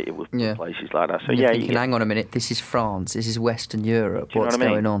associate it with places like that. So you're thinking, hang on a minute, this is France, this is Western Europe. What's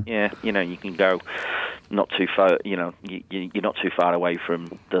going on? Yeah, you can go not too far. You're not too far away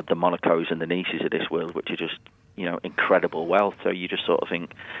from the Monacos and the Nices of this world, which are just incredible wealth. So you just sort of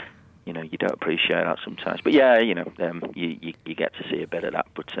think, you don't appreciate that sometimes. But yeah, you get to see a bit of that.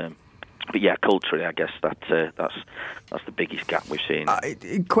 But yeah, culturally, I guess that's the biggest gap we've seen.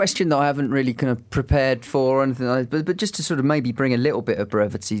 Question that I haven't really kind of prepared for or anything like that, but just to sort of maybe bring a little bit of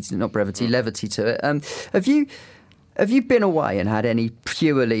levity to it. Have you been away and had any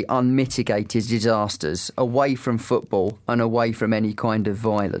purely unmitigated disasters away from football and away from any kind of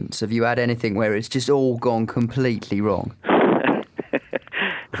violence? Have you had anything where it's just all gone completely wrong?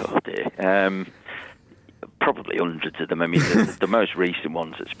 Oh dear. Probably hundreds of them. I mean, the most recent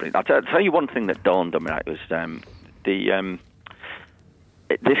ones at Spring. I'll tell you one thing that dawned on me. Was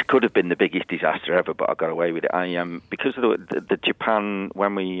this could have been the biggest disaster ever, but I got away with it. Because of the Japan,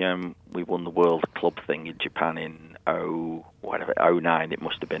 when we won the World Club thing in Japan in 09, it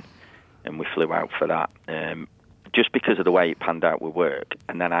must have been, and we flew out for that. Just because of the way it panned out with work,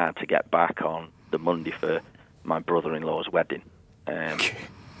 and then I had to get back on the Monday for my brother-in-law's wedding.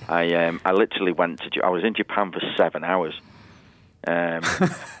 I literally I was in Japan for 7 hours. And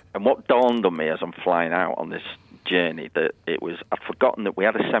what dawned on me as I'm flying out on this journey, that I'd forgotten that we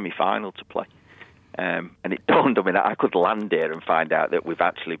had a semi-final to play. And it dawned on me that I could land here and find out that we've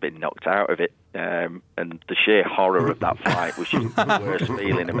actually been knocked out of it. And the sheer horror of that flight was just the worst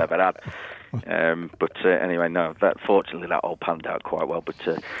feeling I've ever had. Anyway, no. Fortunately, that all panned out quite well.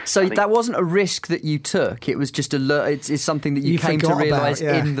 So that wasn't a risk that you took. It was just it's something that you came to realise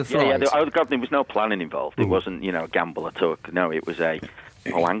in the flight. There was no planning involved. It wasn't a gamble I took. No, it was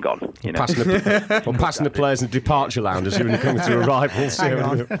hang on. Passing the players in the departure lounge as you were coming to arrivals. I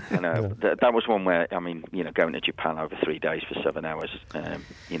know. That was one where, going to Japan over 3 days for 7 hours,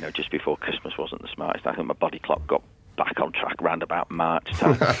 just before Christmas wasn't the smartest. I think my body clock got back on track round about March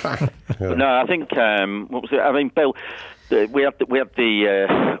time. But no, I think what was it? I mean, Bill, we had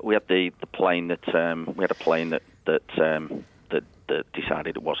the plane that we had a plane that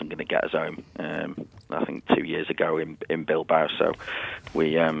decided it wasn't going to get us home. I think 2 years ago in Bilbao. So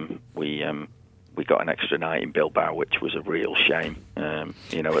we got an extra night in Bilbao, which was a real shame. So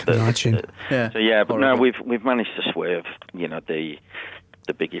yeah, but no, we've managed to swerve.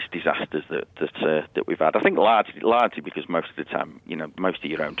 The biggest disasters that we've had. I think largely because most of the time, most of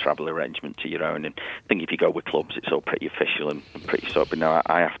your own travel arrangements are your own, and I think if you go with clubs, it's all pretty official and pretty sort. But no,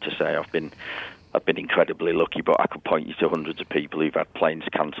 I have to say I've been incredibly lucky. But I could point you to hundreds of people who've had planes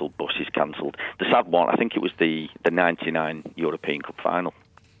cancelled, buses cancelled. The sad one, I think it was the '99 European Cup final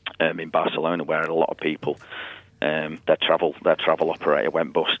in Barcelona, where a lot of people their travel operator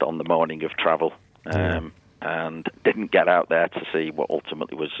went bust on the morning of travel. And didn't get out there to see what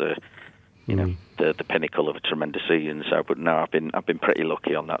ultimately was, the pinnacle of a tremendous season. So, but no, I've been pretty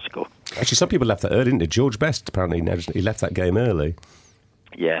lucky on that score. Actually, some people left that early, didn't they? George Best apparently he left that game early.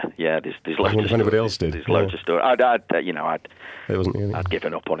 Yeah. There's loads of stories. If anybody else did, there's loads of stories. I'd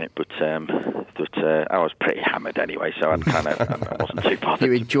given up on it, but I was pretty hammered anyway, so I wasn't too bothered.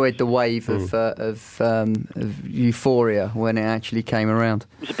 You enjoyed the wave of euphoria when it actually came around.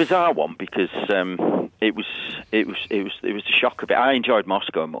 It was a bizarre one because it was the shock of it. I enjoyed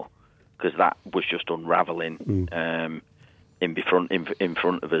Moscow more because that was just unravelling. In front of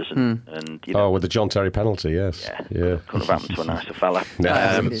us, and with the John Terry penalty, yes, yeah. Couldn't have happened to a nicer fella.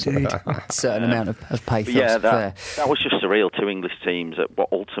 Certain amount of pathos. Yeah, that was just surreal. Two English teams at what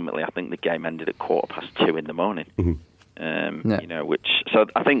ultimately I think the game ended at 2:15 in the morning. Which so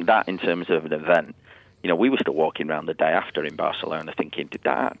I think that in terms of an event, we were still walking around the day after in Barcelona thinking, did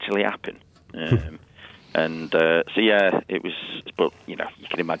that actually happen? It was. But you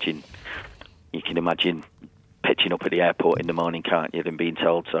can imagine pitching up at the airport in the morning, can't you? Than being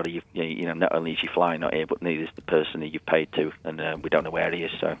told, sorry, you know, not only is your flight not here, but neither is the person that you've paid to, and we don't know where he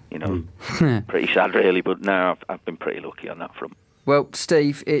is. So, you know, pretty sad, really. But no, I've been pretty lucky on that front. Well,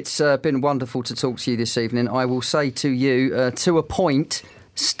 Steve, it's been wonderful to talk to you this evening. I will say to you, to a point,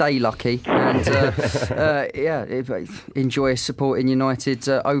 stay lucky, and enjoy supporting United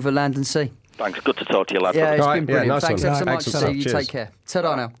over land and sea. Thanks. Good to talk to you, lads. Yeah, it's Right, been brilliant. nice Thanks one. ever so much, Excellent Steve. You stuff. take care.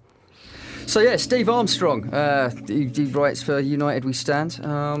 Ta-da now. So, yeah, Steve Armstrong, he writes for United We Stand.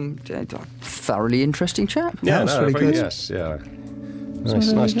 Thoroughly interesting chap. Yeah, That's really good. Yes, yeah.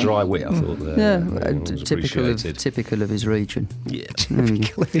 Nice dry wit, I thought. There. Was typical of his region. Yeah.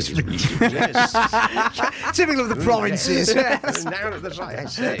 Typical of his region. Yes. Typical of the provinces. That's right, I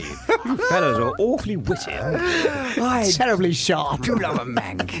say. You fellas are awfully witty. Terribly sharp. You love a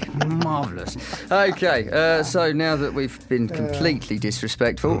mank. Marvellous. Okay, so now that we've been completely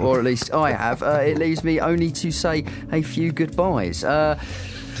disrespectful, or at least I have, it leaves me only to say a few goodbyes.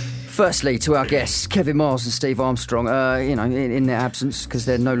 Firstly, to our guests, Kevin Miles and Steve Armstrong, in their absence, because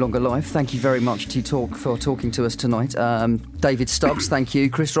they're no longer live, thank you very much for talking to us tonight. David Stubbs, thank you.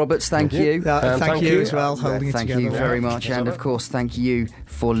 Chris Roberts, thank you. Thank you as well, holding it Thank together. you very much. And, of course, thank you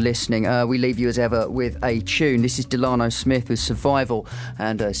for listening. We leave you, as ever, with a tune. This is Delano Smith with Survival,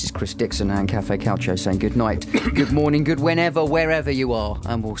 and this is Chris Dixon and Cafe Calcio saying good night, good morning, good whenever, wherever you are,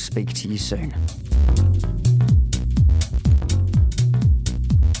 and we'll speak to you soon.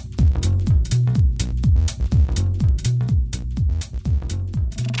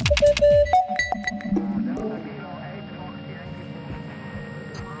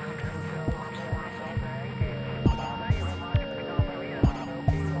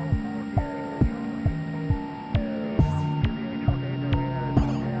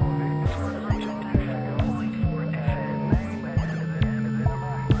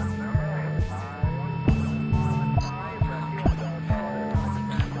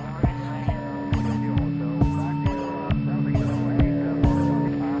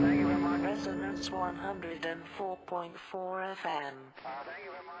 Resonance 104.4 FM.